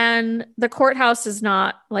 Okay. And the courthouse is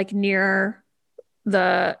not like near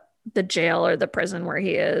the jail or the prison where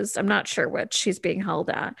he is. I'm not sure which he's being held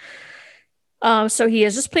at. So he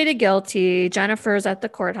has just pleaded guilty. Jennifer's at the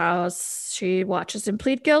courthouse. She watches him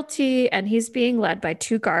plead guilty, and he's being led by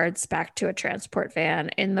two guards back to a transport van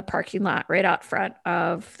in the parking lot right out front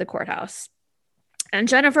of the courthouse. And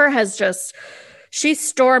Jennifer she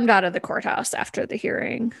stormed out of the courthouse after the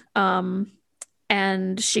hearing. And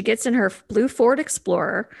she gets in her blue Ford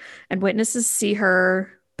Explorer, and witnesses see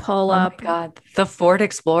her pull up. Oh my God, the Ford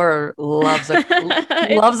Explorer loves a crime.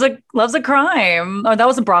 Oh, that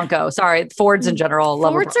was a Bronco. Sorry, Fords in general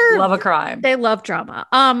love a crime. They love drama.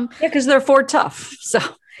 Yeah, because they're Ford tough.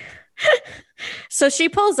 So she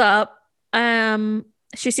pulls up.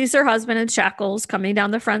 She sees her husband in shackles coming down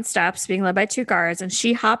the front steps, being led by two guards, and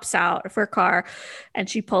she hops out of her car and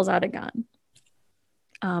she pulls out a gun.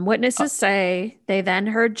 Witnesses say they then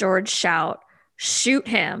heard George shout, "Shoot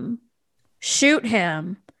him, shoot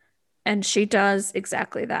him." And she does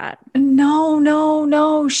exactly that.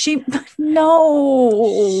 No. She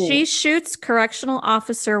shoots correctional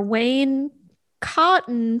officer Wayne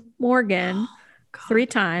Cotton Morgan 3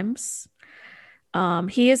 times.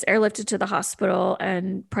 He is airlifted to the hospital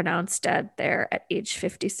and pronounced dead there at age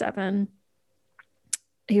 57.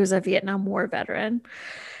 He was a Vietnam War veteran.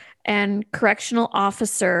 And correctional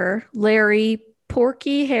officer Larry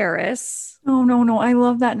Porky Harris. No. I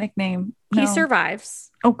love that nickname. He survives.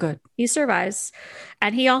 Oh, good. He survives.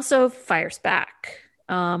 And he also fires back.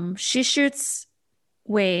 She shoots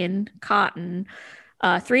Wayne Cotton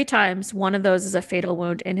 3 times. One of those is a fatal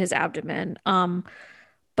wound in his abdomen.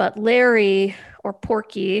 But Larry, or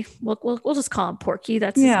Porky, we'll just call him Porky.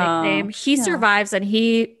 That's his nickname. He survives and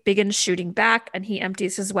he begins shooting back, and he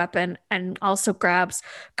empties his weapon and also grabs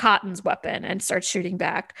Cotton's weapon and starts shooting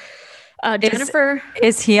back. Jennifer.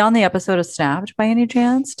 Is he on the episode of Snapped by any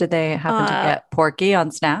chance? Did they happen to get Porky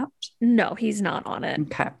on Snapped? No, he's not on it.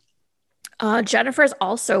 Okay. Jennifer's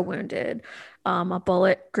also wounded. A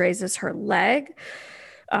bullet grazes her leg.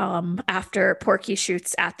 After Porky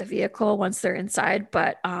shoots at the vehicle once they're inside,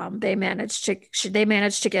 but they manage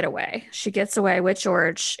to get away. She gets away with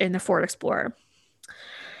George in the Ford Explorer.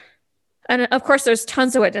 And of course, there's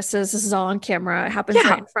tons of witnesses. This is all on camera. It happens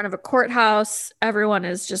right in front of a courthouse. Everyone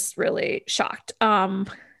is just really shocked.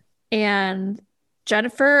 And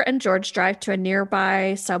Jennifer and George drive to a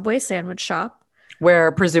nearby Subway sandwich shop,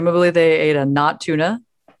 where presumably they ate a not tuna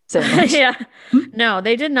sandwich. Yeah. No,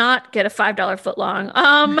 they did not get a $5 footlong.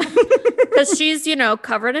 Because she's,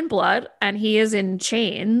 covered in blood and he is in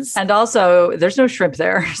chains. And also there's no shrimp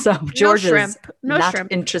there. So George is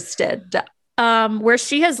not interested. Where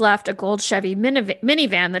she has left a gold Chevy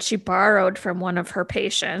minivan that she borrowed from one of her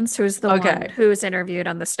patients, who's the one who's interviewed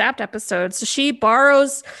on the Snapped episode. So she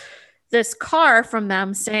borrows this car from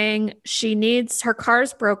them, saying her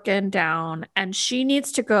car's broken down and she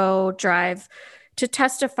needs to go drive to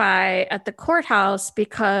testify at the courthouse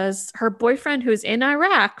because her boyfriend, who's in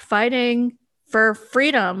Iraq fighting for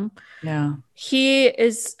freedom, she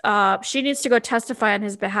needs to go testify on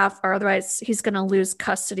his behalf, or otherwise he's going to lose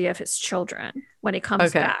custody of his children when he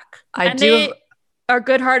comes back. They are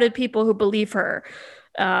good-hearted people who believe her.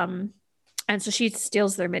 And so she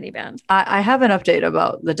steals their minivan. I have an update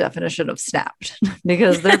about the definition of snapped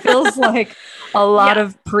because there feels like a lot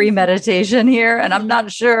of premeditation here. And I'm not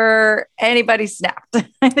sure anybody snapped.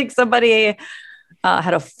 I think somebody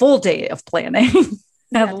had a full day of planning.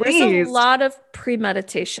 At least. There's a lot of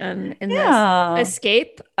premeditation in this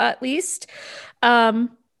escape, at least. So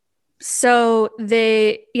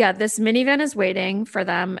this minivan is waiting for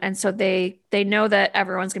them. And so they know that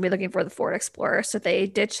everyone's going to be looking for the Ford Explorer. So they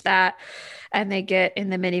ditch that and they get in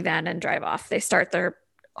the minivan and drive off. They start their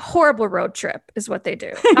horrible road trip is what they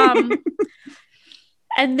do.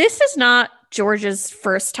 And this is not George's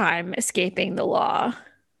first time escaping the law.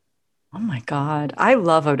 Oh my God. I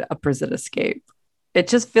love a prison escape. It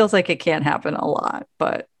just feels like it can't happen a lot,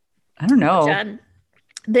 but I don't know. Jen,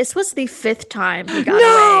 this was the 5th time he got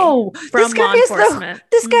away from law enforcement.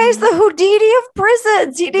 This guy is the Houdini of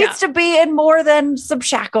prisons. He needs to be in more than some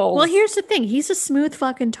shackles. Well, here's the thing. He's a smooth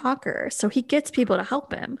fucking talker, so he gets people to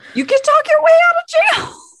help him. You can talk your way out of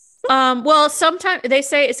jail. Well, sometimes they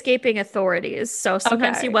say escaping authorities, so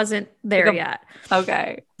sometimes he wasn't there yet.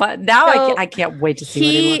 Okay, but now I can't wait to see what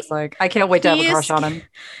he looks like. I can't wait to have a crush on him.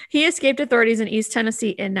 He escaped authorities in East Tennessee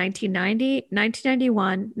in 1990,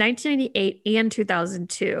 1991, 1998, and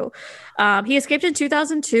 2002. He escaped in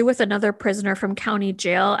 2002 with another prisoner from county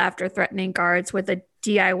jail after threatening guards with a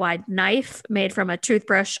DIY knife made from a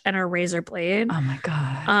toothbrush and a razor blade. Oh my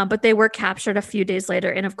God. But they were captured a few days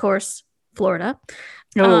later in, of course, Florida.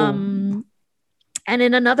 And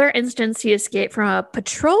in another instance, he escaped from a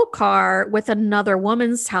patrol car with another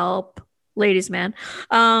woman's help, ladies' man,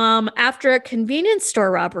 after a convenience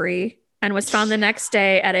store robbery, and was found the next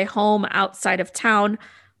day at a home outside of town,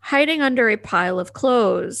 hiding under a pile of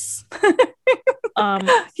clothes.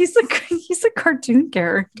 He's a cartoon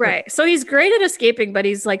character, right? So he's great at escaping, but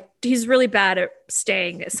he's really bad at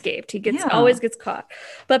staying escaped. He always gets caught.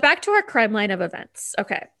 But back to our crime line of events.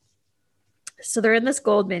 Okay. So they're in this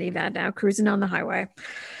gold minivan now, cruising down the highway.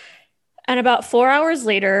 And about 4 hours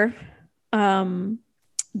later,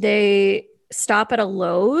 they stop at a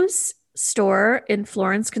Lowe's store in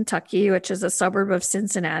Florence, Kentucky, which is a suburb of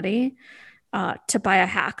Cincinnati, to buy a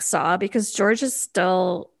hacksaw because George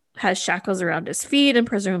still has shackles around his feet and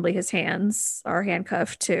presumably his hands are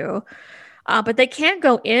handcuffed too. But they can't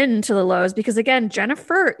go into the Lowe's because, again,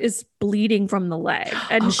 Jennifer is bleeding from the leg.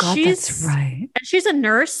 And that's right. And she's a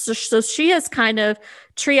nurse. So she has kind of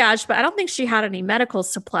triaged, but I don't think she had any medical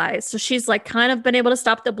supplies. So she's kind of been able to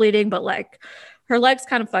stop the bleeding, but her leg's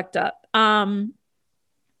kind of fucked up. And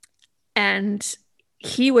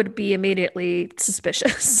he would be immediately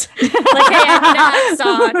suspicious. Hey, I have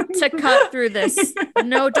an hacksaw to cut through this.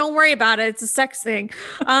 No, don't worry about it. It's a sex thing.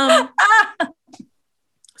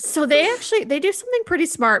 So they do something pretty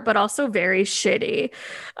smart, but also very shitty.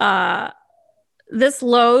 This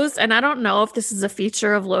Lowe's, and I don't know if this is a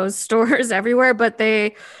feature of Lowe's stores everywhere, but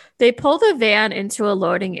they pull the van into a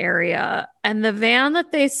loading area, and the van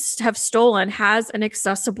that they have stolen has an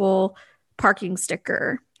accessible parking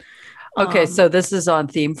sticker. Okay, so this is on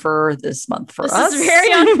theme for this month for this us. is very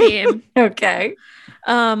on theme. Okay.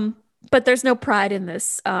 But there's no pride in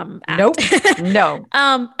this act. Nope. No.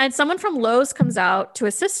 And someone from Lowe's comes out to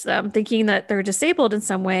assist them, thinking that they're disabled in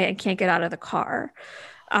some way and can't get out of the car.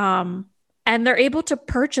 And they're able to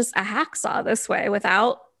purchase a hacksaw this way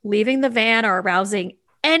without leaving the van or arousing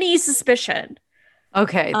any suspicion.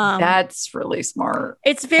 Okay, that's really smart.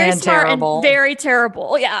 It's very And smart terrible. and very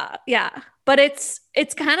terrible. Yeah, yeah. But it's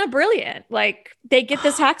kind of brilliant. Like they get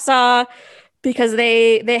this hacksaw because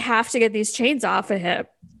they have to get these chains off of him.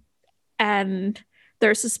 And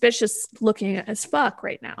they're suspicious looking as fuck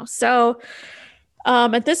right now. So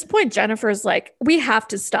at this point, Jennifer's like, we have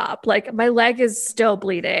to stop. Like, my leg is still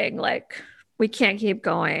bleeding. Like, we can't keep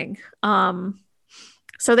going.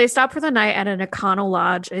 So they stop for the night at an Econo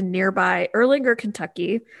Lodge in nearby Erlanger,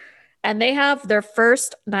 Kentucky. And they have their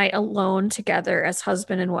first night alone together as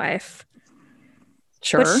husband and wife.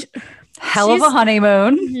 Sure. Hell of a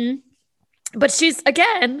honeymoon. Mm-hmm. But she's,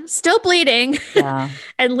 again, still bleeding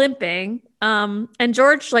and limping. And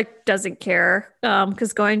George, like, doesn't care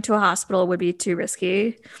because going to a hospital would be too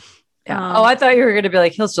risky. Yeah. I thought you were going to be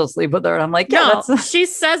like, he'll still sleep with her. And I'm like, no, she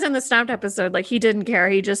says in the Snapped episode, like, he didn't care.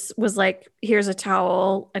 He just was like, here's a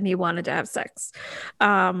towel. And he wanted to have sex.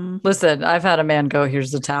 Listen, I've had a man go,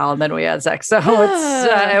 here's the towel. And then we had sex. So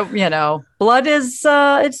it's, blood is,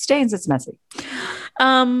 it stains. It's messy.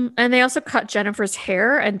 And they also cut Jennifer's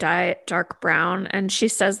hair and dye it dark brown. And she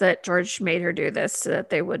says that George made her do this so that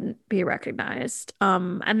they wouldn't be recognized.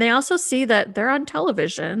 And they also see that they're on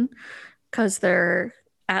television because they're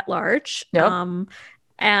at large. Yep.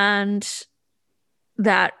 And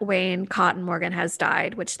that Wayne Cotton Morgan has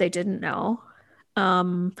died, which they didn't know.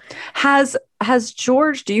 Has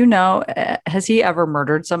George, do you know, has he ever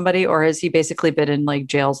murdered somebody, or has he basically been in like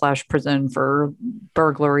jail/prison for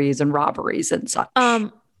burglaries and robberies and such?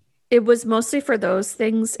 It was mostly for those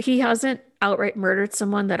things. He hasn't outright murdered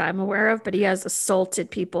someone that I'm aware of, but he has assaulted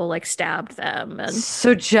people, like stabbed them. And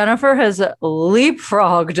so Jennifer has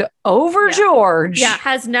leapfrogged over George. Yeah,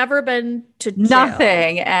 has never been to jail.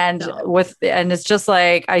 Nothing. And and it's just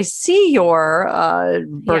like, I see your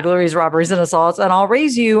burglaries, robberies, and assaults, and I'll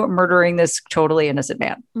raise you murdering this totally innocent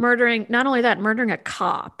man. Not only that, murdering a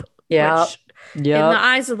cop. Yeah. Which in the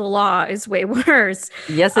eyes of the law is way worse.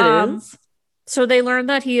 Yes, it is. So they learn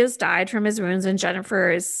that he has died from his wounds, and Jennifer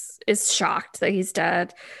is shocked that he's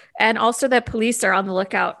dead. And also that police are on the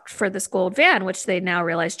lookout for this gold van, which they now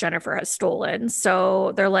realize Jennifer has stolen.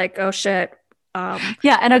 So they're like, oh shit.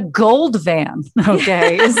 And a gold van.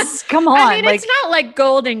 Okay. Come on. I mean, it's not like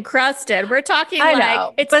gold encrusted. We're talking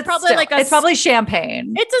it's probably still, it's probably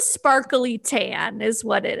champagne. It's a sparkly tan is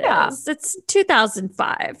what it is. It's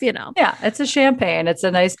 2005, Yeah, it's a champagne. It's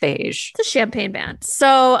a nice beige. It's a champagne van.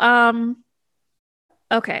 So,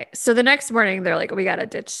 okay. So the next morning they're like, we got to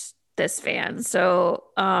ditch this van. So,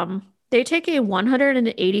 they take a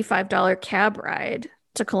 $185 cab ride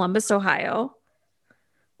to Columbus, Ohio,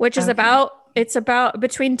 which is about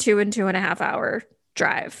between 2 and 2.5 hour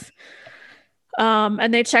drive.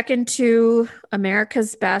 And they check into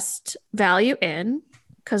America's Best Value Inn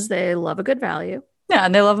because they love a good value. Yeah,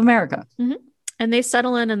 and they love America. Mm-hmm. And they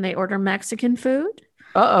settle in and they order Mexican food.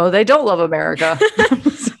 They don't love America.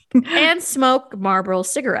 And smoke Marlboro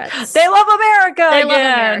cigarettes. They love America. They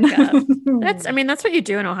love America. That's what you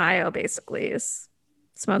do in Ohio, basically, is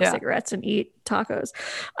smoke cigarettes and eat tacos.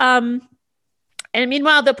 And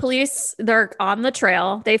meanwhile, the police, they're on the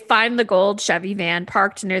trail. They find the gold Chevy van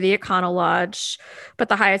parked near the Econo Lodge, but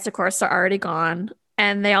the Hyatts, of course, are already gone.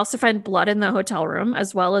 And they also find blood in the hotel room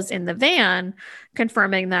as well as in the van,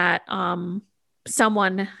 confirming that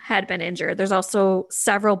someone had been injured. There's also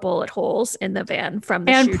several bullet holes in the van from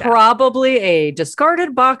the shootout. Probably a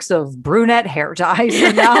discarded box of brunette hair dye.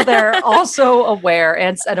 So now they're also aware,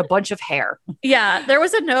 and a bunch of hair. Yeah, there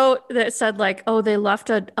was a note that said like, oh, they left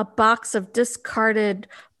a box of discarded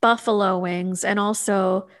buffalo wings and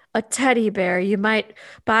also a teddy bear you might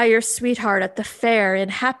buy your sweetheart at the fair in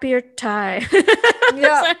happier time.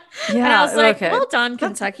 Yeah. And I was like, well done,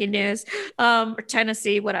 Kentucky News. Or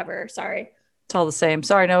Tennessee, whatever. Sorry. It's all the same.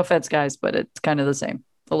 Sorry, no offense, guys, but it's kind of the same.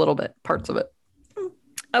 A little bit, parts of it.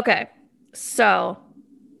 Okay. So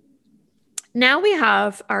now we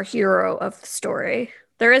have our hero of the story.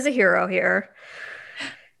 There is a hero here.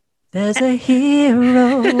 There's a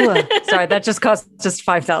hero. Sorry, that just cost just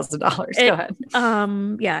 $5,000. Go ahead.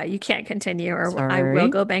 Yeah, you can't continue or I will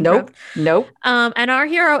go bankrupt. Nope. And our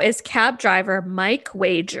hero is cab driver Mike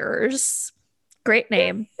Wagers. Great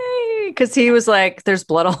name. Hey, Because he was like, there's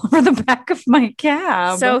blood all over the back of my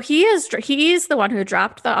cab. So he's the one who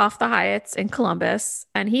dropped off the Hyatts in Columbus,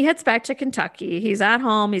 and he heads back to Kentucky. He's at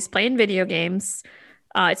home. He's playing video games.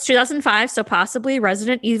 It's 2005, so possibly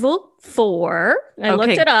Resident Evil 4. I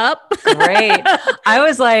looked it up. Great. I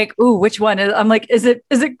was like, ooh, which one? I'm like, is it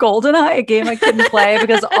GoldenEye, a game I couldn't play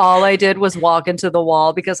because all I did was walk into the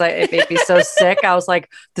wall because it made me so sick. I was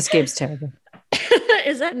like, this game's terrible.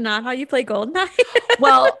 Is that not how you play GoldenEye?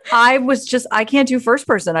 Well, I can't do first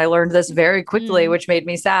person. I learned this very quickly, which made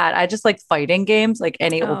me sad. I just like fighting games, like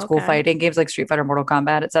any old school fighting games, like Street Fighter, Mortal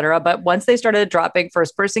Kombat, etc. But once they started dropping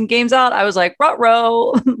first person games out, I was like,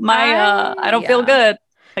 ruh-roh, I don't feel good.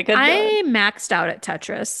 I maxed out at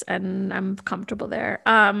Tetris and I'm comfortable there.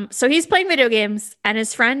 So he's playing video games and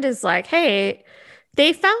his friend is like, hey,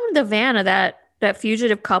 they found the van of that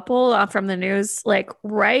fugitive couple from the news, like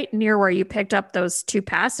right near where you picked up those 2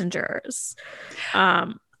 passengers.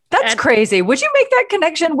 That's crazy. Would you make that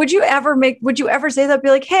connection? Would you ever say that? Be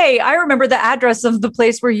like, hey, I remember the address of the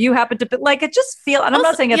place where you happened to be. Like, it just feels, and I'm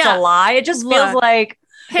not saying it's a lie. It just feels like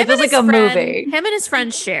it feels like a movie. Him and his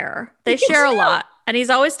friends share. They share a lot. And he's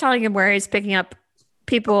always telling him where he's picking up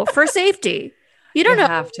people for safety. You don't know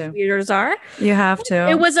have who to. computers are. You have to.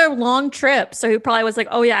 It was a long trip. So he probably was like,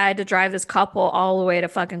 oh, yeah, I had to drive this couple all the way to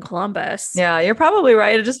fucking Columbus. Yeah, you're probably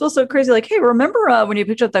right. It just feels so crazy. Like, hey, remember when you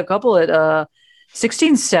picked up that couple at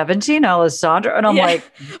 1617 Alessandra? And I'm like,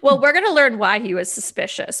 well, we're going to learn why he was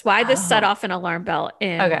suspicious, why this set off an alarm bell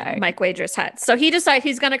in Mike Wager's head. So he decides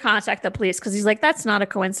he's going to contact the police because he's like, that's not a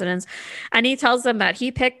coincidence. And he tells them that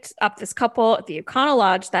he picked up this couple at the Econo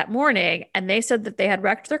Lodge that morning. And they said that they had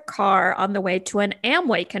wrecked their car on the way to an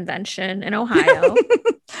Amway convention in Ohio.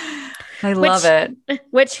 I love it.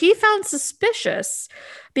 Which he found suspicious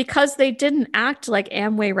because they didn't act like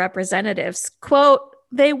Amway representatives. Quote,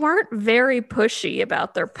 they weren't very pushy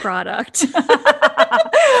about their product.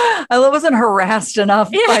 I wasn't harassed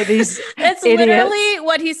enough by these It's idiots. literally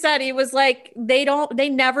what he said. He was like, they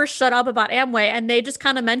never shut up about Amway, and they just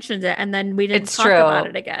kind of mentioned it, and then we didn't talk about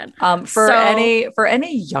it again. For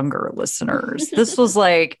any younger listeners, this was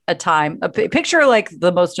like a time, picture like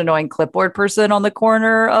the most annoying clipboard person on the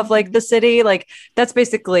corner of like the city. Like that's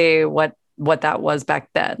basically what that was back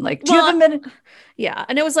then. Like, do you have a minute? Yeah.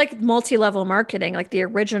 And it was like multi-level marketing, like the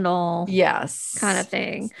original kind of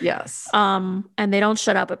thing. Yes. And they don't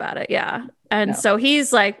shut up about it. Yeah. And so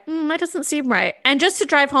he's like, that doesn't seem right. And just to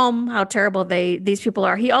drive home how terrible these people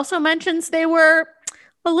are, he also mentions they were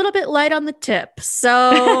a little bit light on the tip.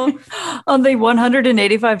 So on the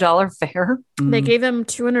 $185 fare, they gave him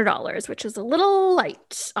 $200, which is a little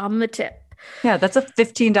light on the tip. Yeah, that's a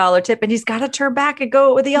 $15 tip, and he's got to turn back and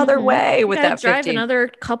go the other way with that. Drive another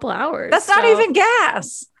couple hours. That's not even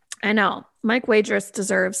gas. I know. Mike Wagers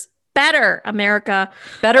deserves better, America.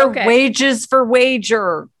 Better wages for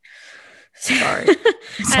Wager. Sorry.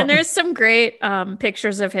 And there's some great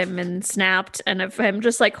pictures of him in Snapped and of him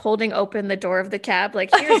just like holding open the door of the cab, like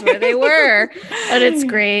here's where they were, and it's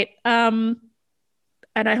great.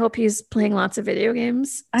 And I hope he's playing lots of video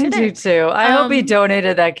games today. I do too. I hope he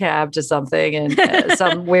donated that cab to something in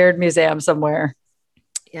some weird museum somewhere.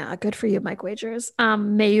 Yeah, good for you, Mike Wagers.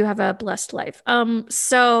 May you have a blessed life.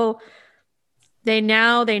 So they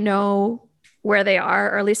know where they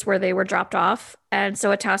are, or at least where they were dropped off. And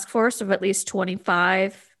so a task force of at least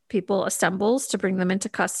 25 people assembles to bring them into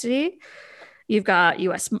custody. You've got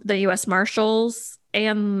the U.S. Marshals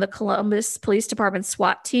and the Columbus Police Department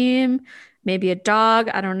SWAT team, maybe a dog,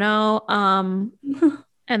 I don't know.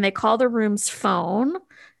 And they call the room's phone.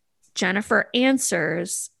 Jennifer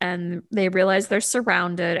answers, and they realize they're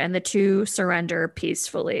surrounded, and the two surrender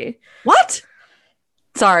peacefully. What?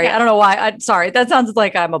 Sorry, I don't know why. Sorry, that sounds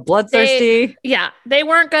like I'm a bloodthirsty. They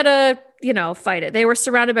weren't gonna, fight it. They were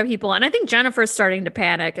surrounded by people, and I think Jennifer's starting to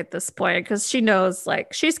panic at this point because she knows,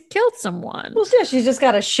 like, she's killed someone. Well, yeah, she's just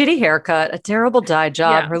got a shitty haircut, a terrible dye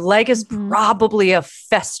job. Yeah. Her leg is probably a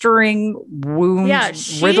festering wound,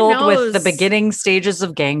 riddled with the beginning stages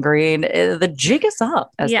of gangrene. The jig is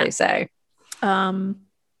up, as they say.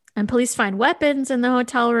 And police find weapons in the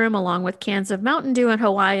hotel room, along with cans of Mountain Dew and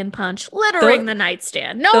Hawaiian Punch, littering the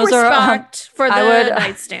nightstand. No respect for the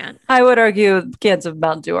nightstand. I would argue cans of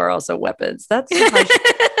Mountain Dew are also weapons. That's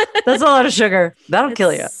a lot of sugar. That'll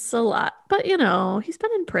kill you. It's a lot. But, he's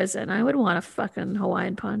been in prison. I would want a fucking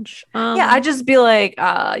Hawaiian Punch. I'd just be like,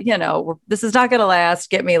 this is not going to last.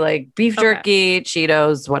 Get me like beef jerky,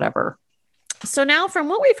 Cheetos, whatever. So now from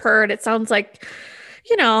what we've heard, it sounds like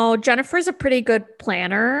Jennifer's a pretty good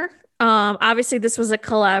planner. Obviously, this was a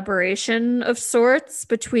collaboration of sorts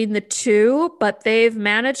between the two, but they've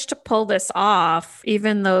managed to pull this off,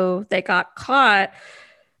 even though they got caught.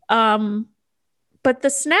 But the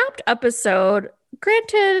Snapped episode,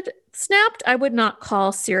 granted, Snapped, I would not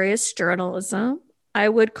call serious journalism. I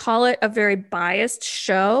would call it a very biased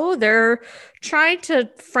show. They're trying to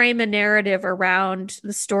frame a narrative around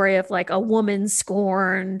the story of like a woman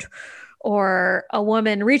scorned or a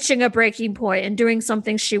woman reaching a breaking point and doing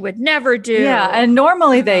something she would never do. Yeah, and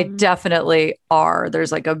normally they definitely are.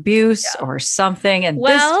 There's like abuse or something, and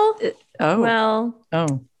well.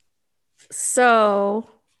 So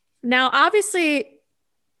now, obviously,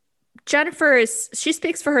 she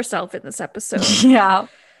speaks for herself in this episode. Yeah.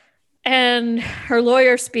 And her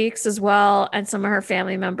lawyer speaks as well, and some of her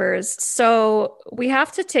family members. So we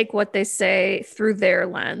have to take what they say through their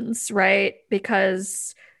lens, right?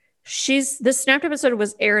 Because this Snapped episode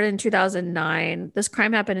was aired in 2009. This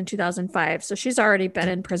crime happened in 2005. So she's already been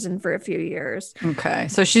in prison for a few years. Okay.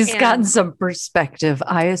 So she's gotten some perspective,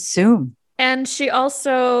 I assume. And she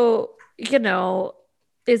also,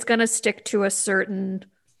 is going to stick to a certain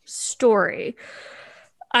story.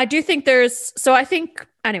 I do think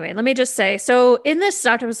anyway, let me just say, so in this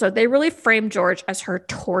Snapped episode, they really frame George as her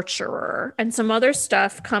torturer, and some other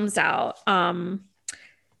stuff comes out.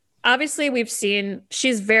 Obviously, we've seen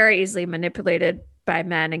she's very easily manipulated by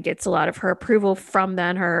men and gets a lot of her approval from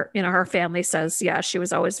them. Her family says, yeah, she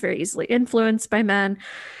was always very easily influenced by men.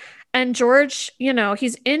 And George,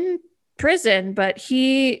 he's in prison, but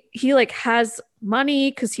he like has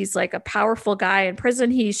money because he's like a powerful guy in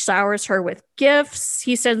prison. He showers her with gifts.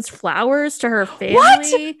 He sends flowers to her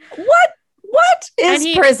family. What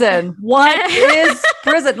is prison? What is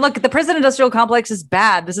prison? Look, the prison industrial complex is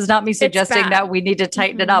bad. This is not me suggesting that we need to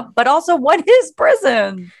tighten it up, but also what is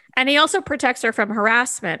prison? And he also protects her from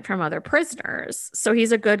harassment from other prisoners. So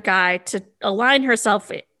he's a good guy to align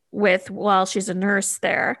herself with while she's a nurse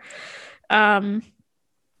there.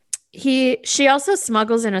 She also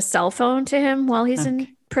smuggles in a cell phone to him while he's in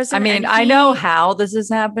prison. I mean, I know how this is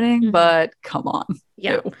happening, but come on.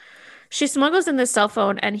 Yeah. She smuggles in the cell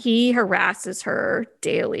phone and he harasses her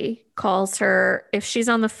daily, calls her. If she's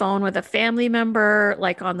on the phone with a family member,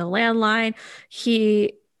 like on the landline,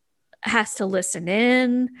 he has to listen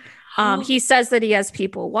in. He says that he has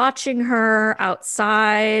people watching her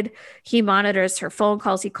outside. He monitors her phone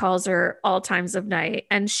calls. He calls her all times of night.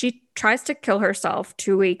 And she tries to kill herself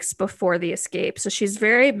 2 weeks before the escape. So she's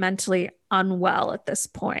very mentally unwell at this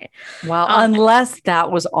point. Well, unless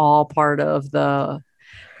that was all part of the...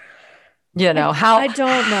 how I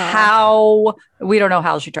don't know we don't know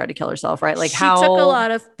how she tried to kill herself, right? Like she took a lot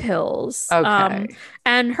of pills. Okay.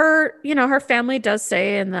 And her family does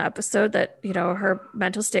say in the episode that, her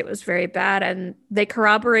mental state was very bad, and they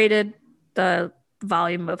corroborated the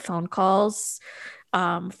volume of phone calls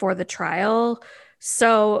for the trial.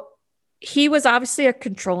 So he was obviously a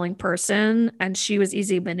controlling person and she was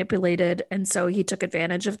easily manipulated. And so he took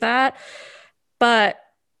advantage of that. But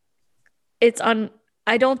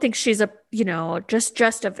I don't think she's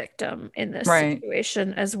just a victim in this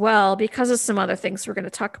situation as well, because of some other things we're going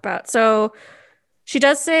to talk about. So she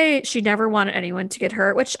does say she never wanted anyone to get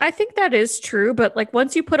hurt, which I think that is true. But like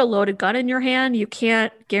once you put a loaded gun in your hand, you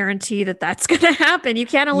can't guarantee that that's going to happen. You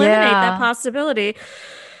can't eliminate that possibility.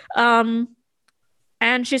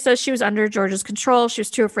 And she says she was under George's control. She was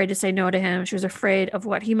too afraid to say no to him. She was afraid of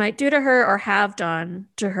what he might do to her or have done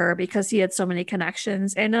to her because he had so many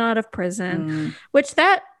connections in and out of prison, which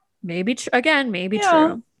that may be, may be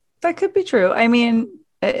true. That could be true. I mean,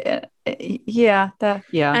 And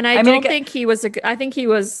I don't think he was I think he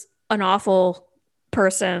was an awful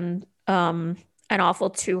person, and awful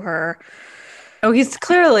to her. Oh, he's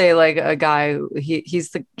clearly like a guy.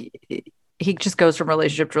 He just goes from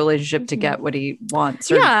relationship to relationship to get what he wants.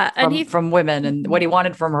 From women, and what he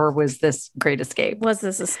wanted from her was this great escape.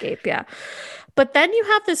 Yeah. But then you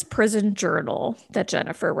have this prison journal that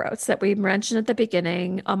Jennifer wrote that we mentioned at the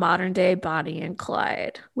beginning, A Modern Day Bonnie and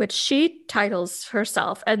Clyde, which she titles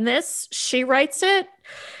herself. And she writes it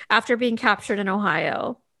after being captured in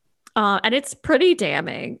Ohio. And it's pretty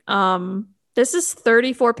damning. This is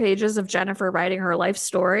 34 pages of Jennifer writing her life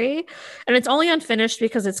story, and it's only unfinished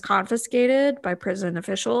because it's confiscated by prison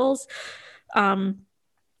officials,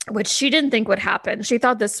 which she didn't think would happen. She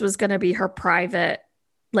thought this was going to be her private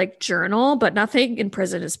journal, but nothing in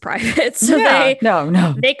prison is private. So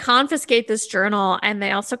they confiscate this journal, and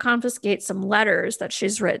they also confiscate some letters that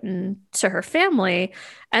she's written to her family.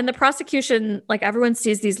 And the prosecution, everyone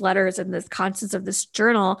sees these letters and the contents of this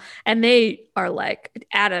journal, and they are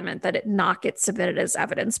adamant that it not get submitted as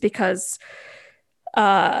evidence because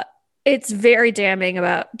it's very damning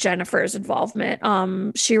about Jennifer's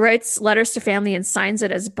involvement. She writes letters to family and signs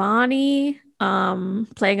it as Bonnie.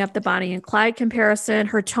 playing up the Bonnie and Clyde comparison.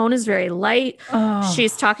 Her tone is very light.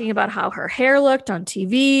 She's talking about how her hair looked on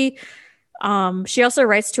TV. She also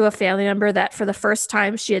writes to a family member that for the first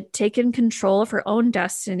time she had taken control of her own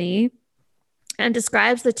destiny, and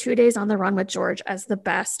describes the 2 days on the run with George as the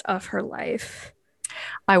best of her life.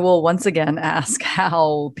 I will once again ask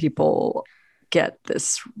how people get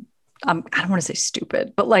this. I don't want to say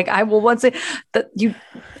stupid, but like I will once say that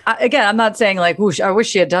again, I'm not saying like, whoosh, I wish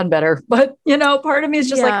she had done better, but part of me is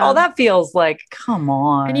just like, oh, that feels like, come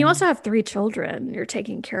on. And you also have 3 children you're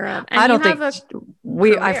taking care of. And I don't think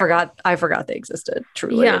I forgot they existed,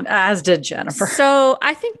 truly. Yeah. As did Jennifer. So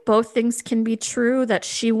I think both things can be true, that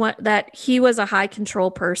that he was a high control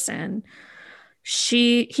person.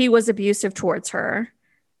 He was abusive towards her,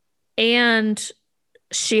 and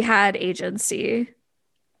she had agency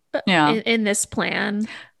in this plan.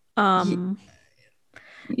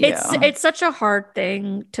 It's such a hard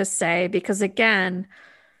thing to say, because again,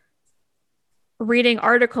 reading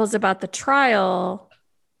articles about the trial,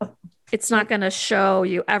 it's not going to show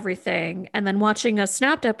you everything. And then watching a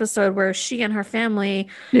Snapped episode where she and her family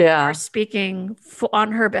are speaking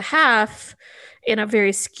on her behalf in a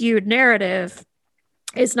very skewed narrative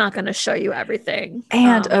is not going to show you everything.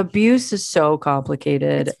 And abuse is so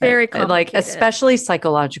complicated. It's very complicated. Like, especially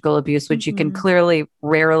psychological abuse, which you can clearly,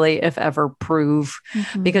 rarely, if ever, prove,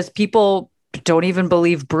 because people don't even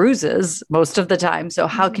believe bruises most of the time. So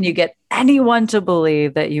how can you get anyone to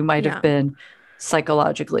believe that you might have been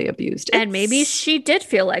psychologically abused? And maybe she did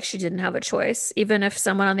feel like she didn't have a choice, even if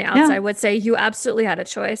someone on the outside would say you absolutely had a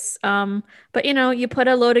choice. But you put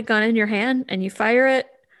a loaded gun in your hand and you fire it,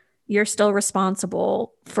 you're still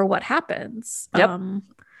responsible for what happens. Yep.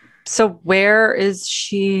 So where is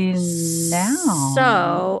she now?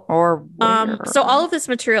 So all of this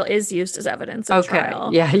material is used as evidence of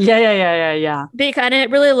trial. Yeah. And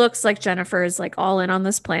it really looks like Jennifer is like all in on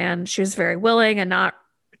this plan. She was very willing, and not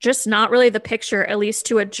really the picture, at least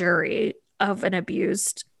to a jury, of an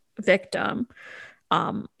abused victim.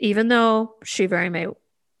 Even though she very may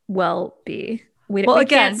well be. We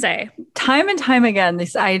can't say. Time and time again,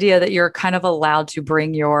 this idea that you're kind of allowed to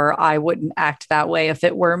bring your "I wouldn't act that way if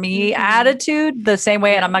it were me" attitude the same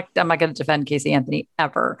way. And I'm not going to defend Casey Anthony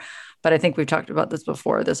ever, but I think we've talked about this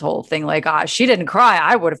before. This whole thing, like, she didn't cry,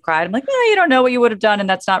 I would have cried. I'm like, you don't know what you would have done, and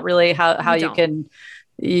that's not really how you can.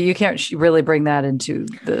 You can't really bring that into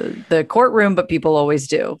the courtroom, but people always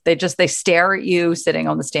do. They stare at you sitting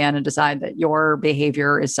on the stand and decide that your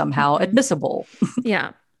behavior is somehow admissible.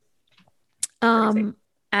 Yeah.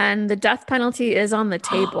 And the death penalty is on the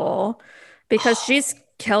table because she's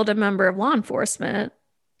killed a member of law enforcement,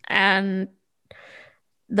 and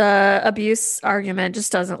the abuse argument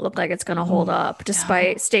just doesn't look like it's going to hold up,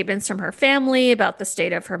 despite statements from her family about the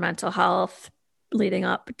state of her mental health leading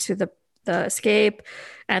up to the escape,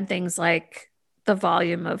 and things like the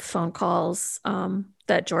volume of phone calls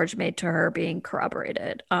that George made to her being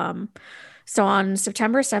corroborated. So on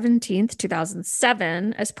September 17th,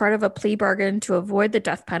 2007, as part of a plea bargain to avoid the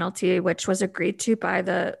death penalty, which was agreed to by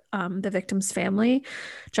the victim's family,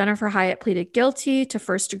 Jennifer Hyatt pleaded guilty to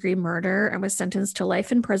first-degree murder and was sentenced to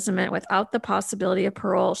life imprisonment without the possibility of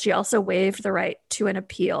parole. She also waived the right to an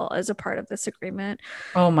appeal as a part of this agreement.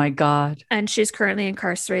 Oh my God. And she's currently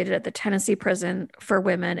incarcerated at the Tennessee Prison for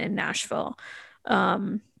Women in Nashville.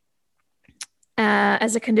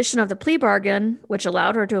 As a condition of the plea bargain, which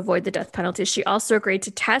allowed her to avoid the death penalty, she also agreed to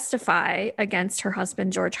testify against her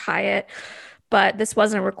husband, George Hyatt. But this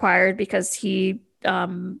wasn't required because he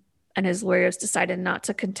and his lawyers decided not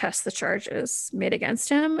to contest the charges made against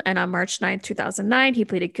him. And on March 9th, 2009, he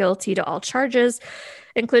pleaded guilty to all charges,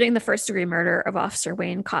 including the first-degree murder of Officer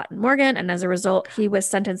Wayne Cotton Morgan. And as a result, he was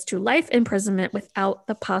sentenced to life imprisonment without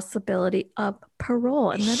the possibility of parole.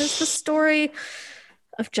 And that is the story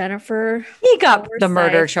of Jennifer. He got the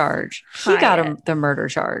murder charge. He got the murder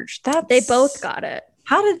charge. They both got it.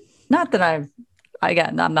 I'm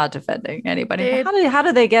not defending anybody. How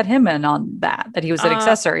did they get him in on that he was an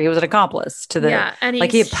accessory? He was an accomplice to the, and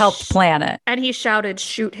he helped plan it. And he shouted,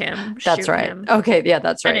 "Shoot him." That's right. Him. Okay. Yeah,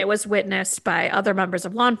 that's right. And it was witnessed by other members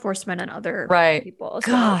of law enforcement and other people.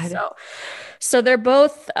 God. So they're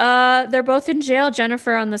both in jail.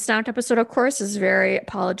 Jennifer on the Snapped episode, of course, is very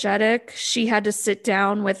apologetic. She had to sit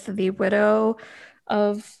down with the widow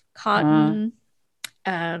of Cotton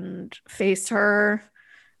and face her.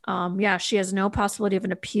 She has no possibility of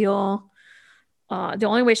an appeal. The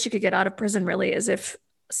only way she could get out of prison really is if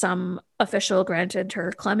some official granted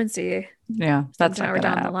her clemency. Yeah, that's not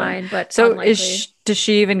down the line. But so does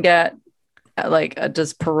she even get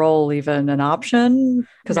does parole even an option?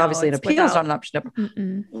 Because No, obviously an it's appeal is not without. an option.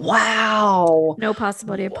 Mm-mm. Wow. No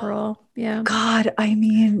possibility of parole. Yeah. God, I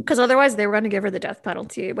mean, Because otherwise they were going to give her the death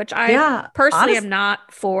penalty, which I yeah, personally honest. am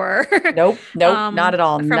not for Nope, not at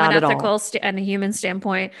all. from an Not at all. ethical and a human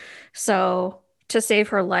standpoint. So to save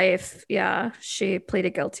her life, yeah, she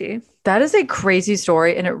pleaded guilty. That is a crazy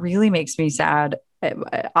story, and it really makes me sad.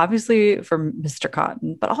 Obviously for Mr.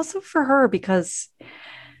 Cotton, but also for her because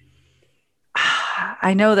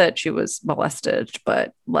I know that she was molested,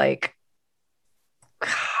 but like,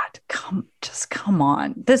 God, come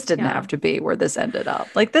on. This didn't Yeah. have to be where this ended up.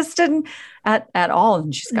 Like this didn't at all.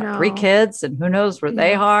 And she's got 3 No. kids, and who knows where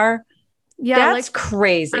they Yeah. are. Yeah, That's like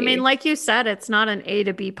I mean, crazy. like you said, it's not an A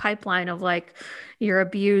to B pipeline of like you're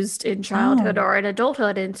abused in childhood No. or in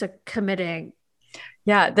adulthood into committing.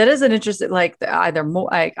 Yeah, that is an interesting, like either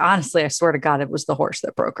more. I honestly, I swear to God, it was the horse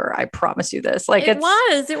that broke her. I promise you this. Like It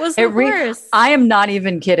was it the re horse. I am not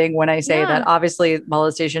even kidding when I say that. Yeah. Obviously,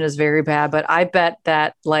 molestation is very bad, but I bet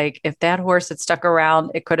that like if that horse had stuck around,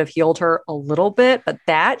 it could have healed her a little bit. But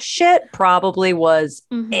that shit probably was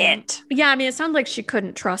Hmm. it. Yeah, I mean, it sounds like she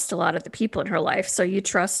couldn't trust a lot of the people in her life. So you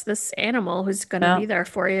trust this animal who's going to Yeah, be there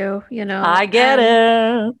for you, I get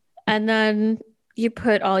it. and then you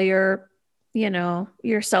put all your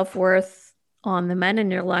self-worth on the men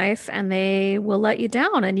in your life and they will let you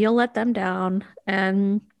down and you'll let them down.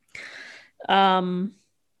 And um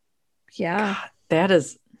yeah, God, that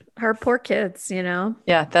is, her poor kids.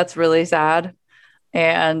 yeah, that's really sad.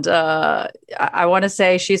 And I want to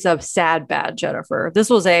say she's a sad bad Jennifer.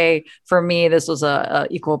 For me, this was a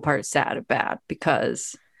equal part sad and bad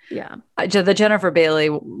because Yeah. the Jennifer Bailey,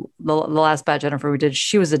 the last bad Jennifer we did,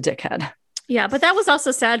 she was a dickhead. Yeah, but that was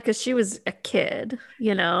also sad because she was a kid.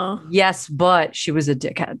 Yes, but she was a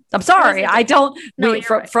dickhead. I'm She was sorry. a I dickhead. don't, No, we,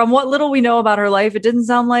 you're right. from what little we know about her life, it didn't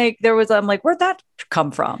sound like there was, I'm like, where'd that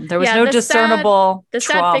come from? There was Yeah, no discernible the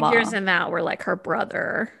sad figures trauma. in that were like her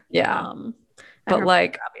brother. Yeah. And But her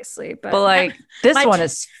like, mother, obviously. but like, this my one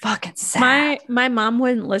is fucking sad. my mom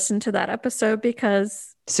wouldn't listen to that episode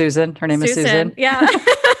because Susan, her name is Susan. Yeah.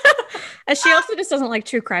 And she also just doesn't like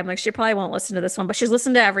true crime. Like she probably won't listen to this one, but she's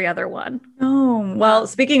listened to every other one. Oh, well,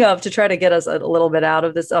 speaking of, to try to get us a little bit out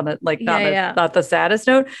of this on a, like Yeah. not the saddest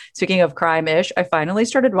note, speaking of crime-ish, I finally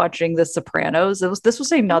started watching The Sopranos. This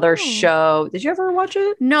was another Oh. show. Did you ever watch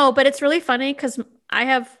it? No, but it's really funny because I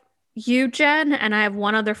have you, Jen, and I have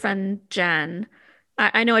one other friend, Jen.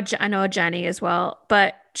 I know a Jenny as well,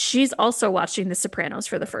 but she's also watching The Sopranos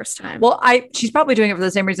for the first time. Well, she's probably doing it for the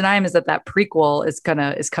same reason I am, is that prequel is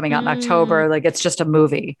coming out in October. Like it's just a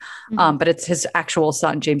movie. Mhm. But it's his actual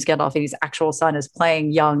son, James Gandolfini's actual son, is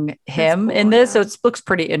playing young him cool, in this. yeah. So it looks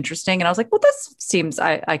pretty interesting. And I was like, well, this seems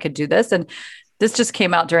I could do this. And this just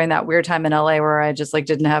came out during that weird time in LA where I just like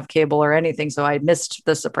didn't have cable or anything. So I missed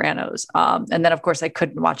The Sopranos. And then of course I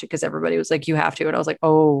couldn't watch it because everybody was like, you have to. And I was like,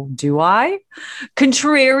 oh, do I?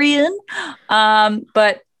 Contrarian.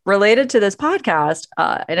 But related to this podcast,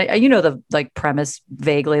 and you know the like premise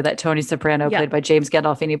vaguely that Tony Soprano, Yeah. played by James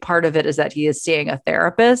Gandolfini, part of it is that he is seeing a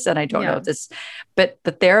therapist. And I don't know if but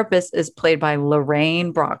the therapist is played by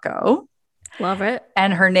Lorraine Bracco. Love it.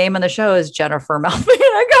 And her name on the show is Jennifer Melfi.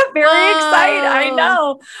 I got very excited. I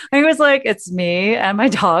know. I was like, it's me and my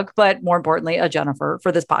dog, but more importantly, a Jennifer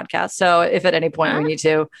for this podcast. So if at any point we need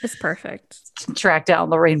to, it's perfect. Track down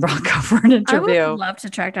Lorraine Bracco for an interview. I would love to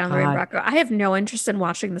track down Lorraine Bracco. I have no interest in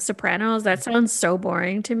watching The Sopranos. That sounds so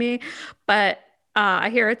boring to me, but I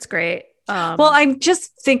hear it's great. Well, I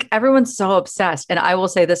just think everyone's so obsessed. And I will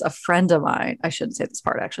say this, a friend of mine, I shouldn't say this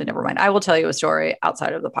part, actually, never mind. I will tell you a story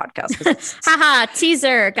outside of the podcast. Haha,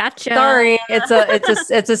 teaser. Gotcha. Sorry.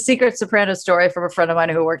 It's a secret Soprano story from a friend of mine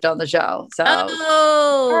who worked on the show. So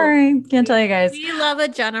sorry, can't tell you guys. We love a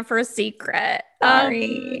Jennifer secret.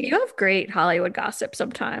 Sorry. You have great Hollywood gossip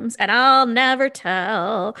sometimes, and I'll never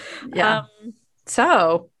tell. Yeah.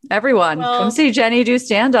 So everyone, come see Jenny do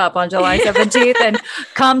stand up on July 17th and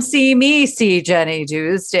come see me see Jenny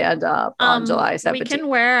do stand up on July 17th. We can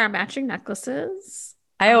wear our matching necklaces.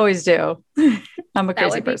 I always do. I'm a crazy person.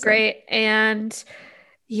 That would be great. And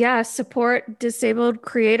yeah, support disabled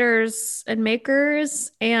creators and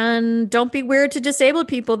makers, and don't be weird to disabled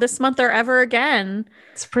people this month or ever again.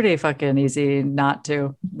 It's pretty fucking easy not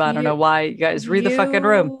to, but I don't know why. You guys read the fucking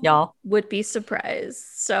room, y'all. Would be surprised.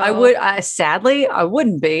 So sadly, I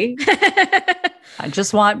wouldn't be. I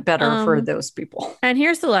just want better for those people. And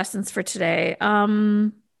here's the lessons for today.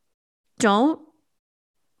 Don't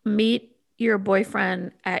meet your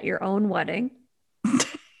boyfriend at your own wedding.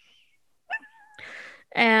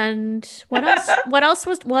 And what else?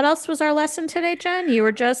 What else was our lesson today, Jen? You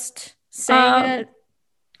were just saying it.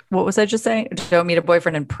 what was I just saying? Don't meet a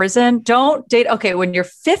boyfriend in prison. Don't date. Okay, when you're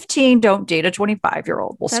 15, don't date a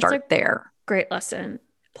 25-year-old. We'll start there. Great lesson.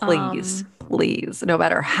 Please, please. No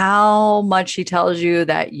matter how much he tells you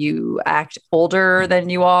that you act older than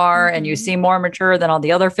you are and you seem more mature than all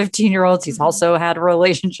the other 15-year-olds he's also had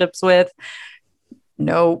relationships with.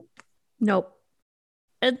 Nope.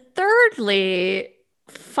 And thirdly,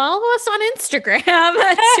 follow us on Instagram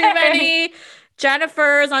at Too Many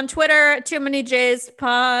Jennifers, on Twitter at Too Many J's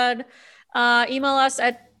Pod. Email us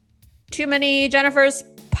at Too Many Jennifers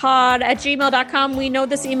pod@gmail.com. We know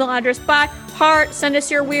this email address by heart. Send us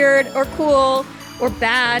your weird or cool or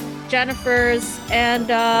bad Jennifers. And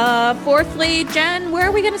fourthly, Jen, where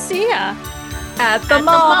are we going to see you? At the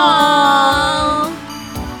mall.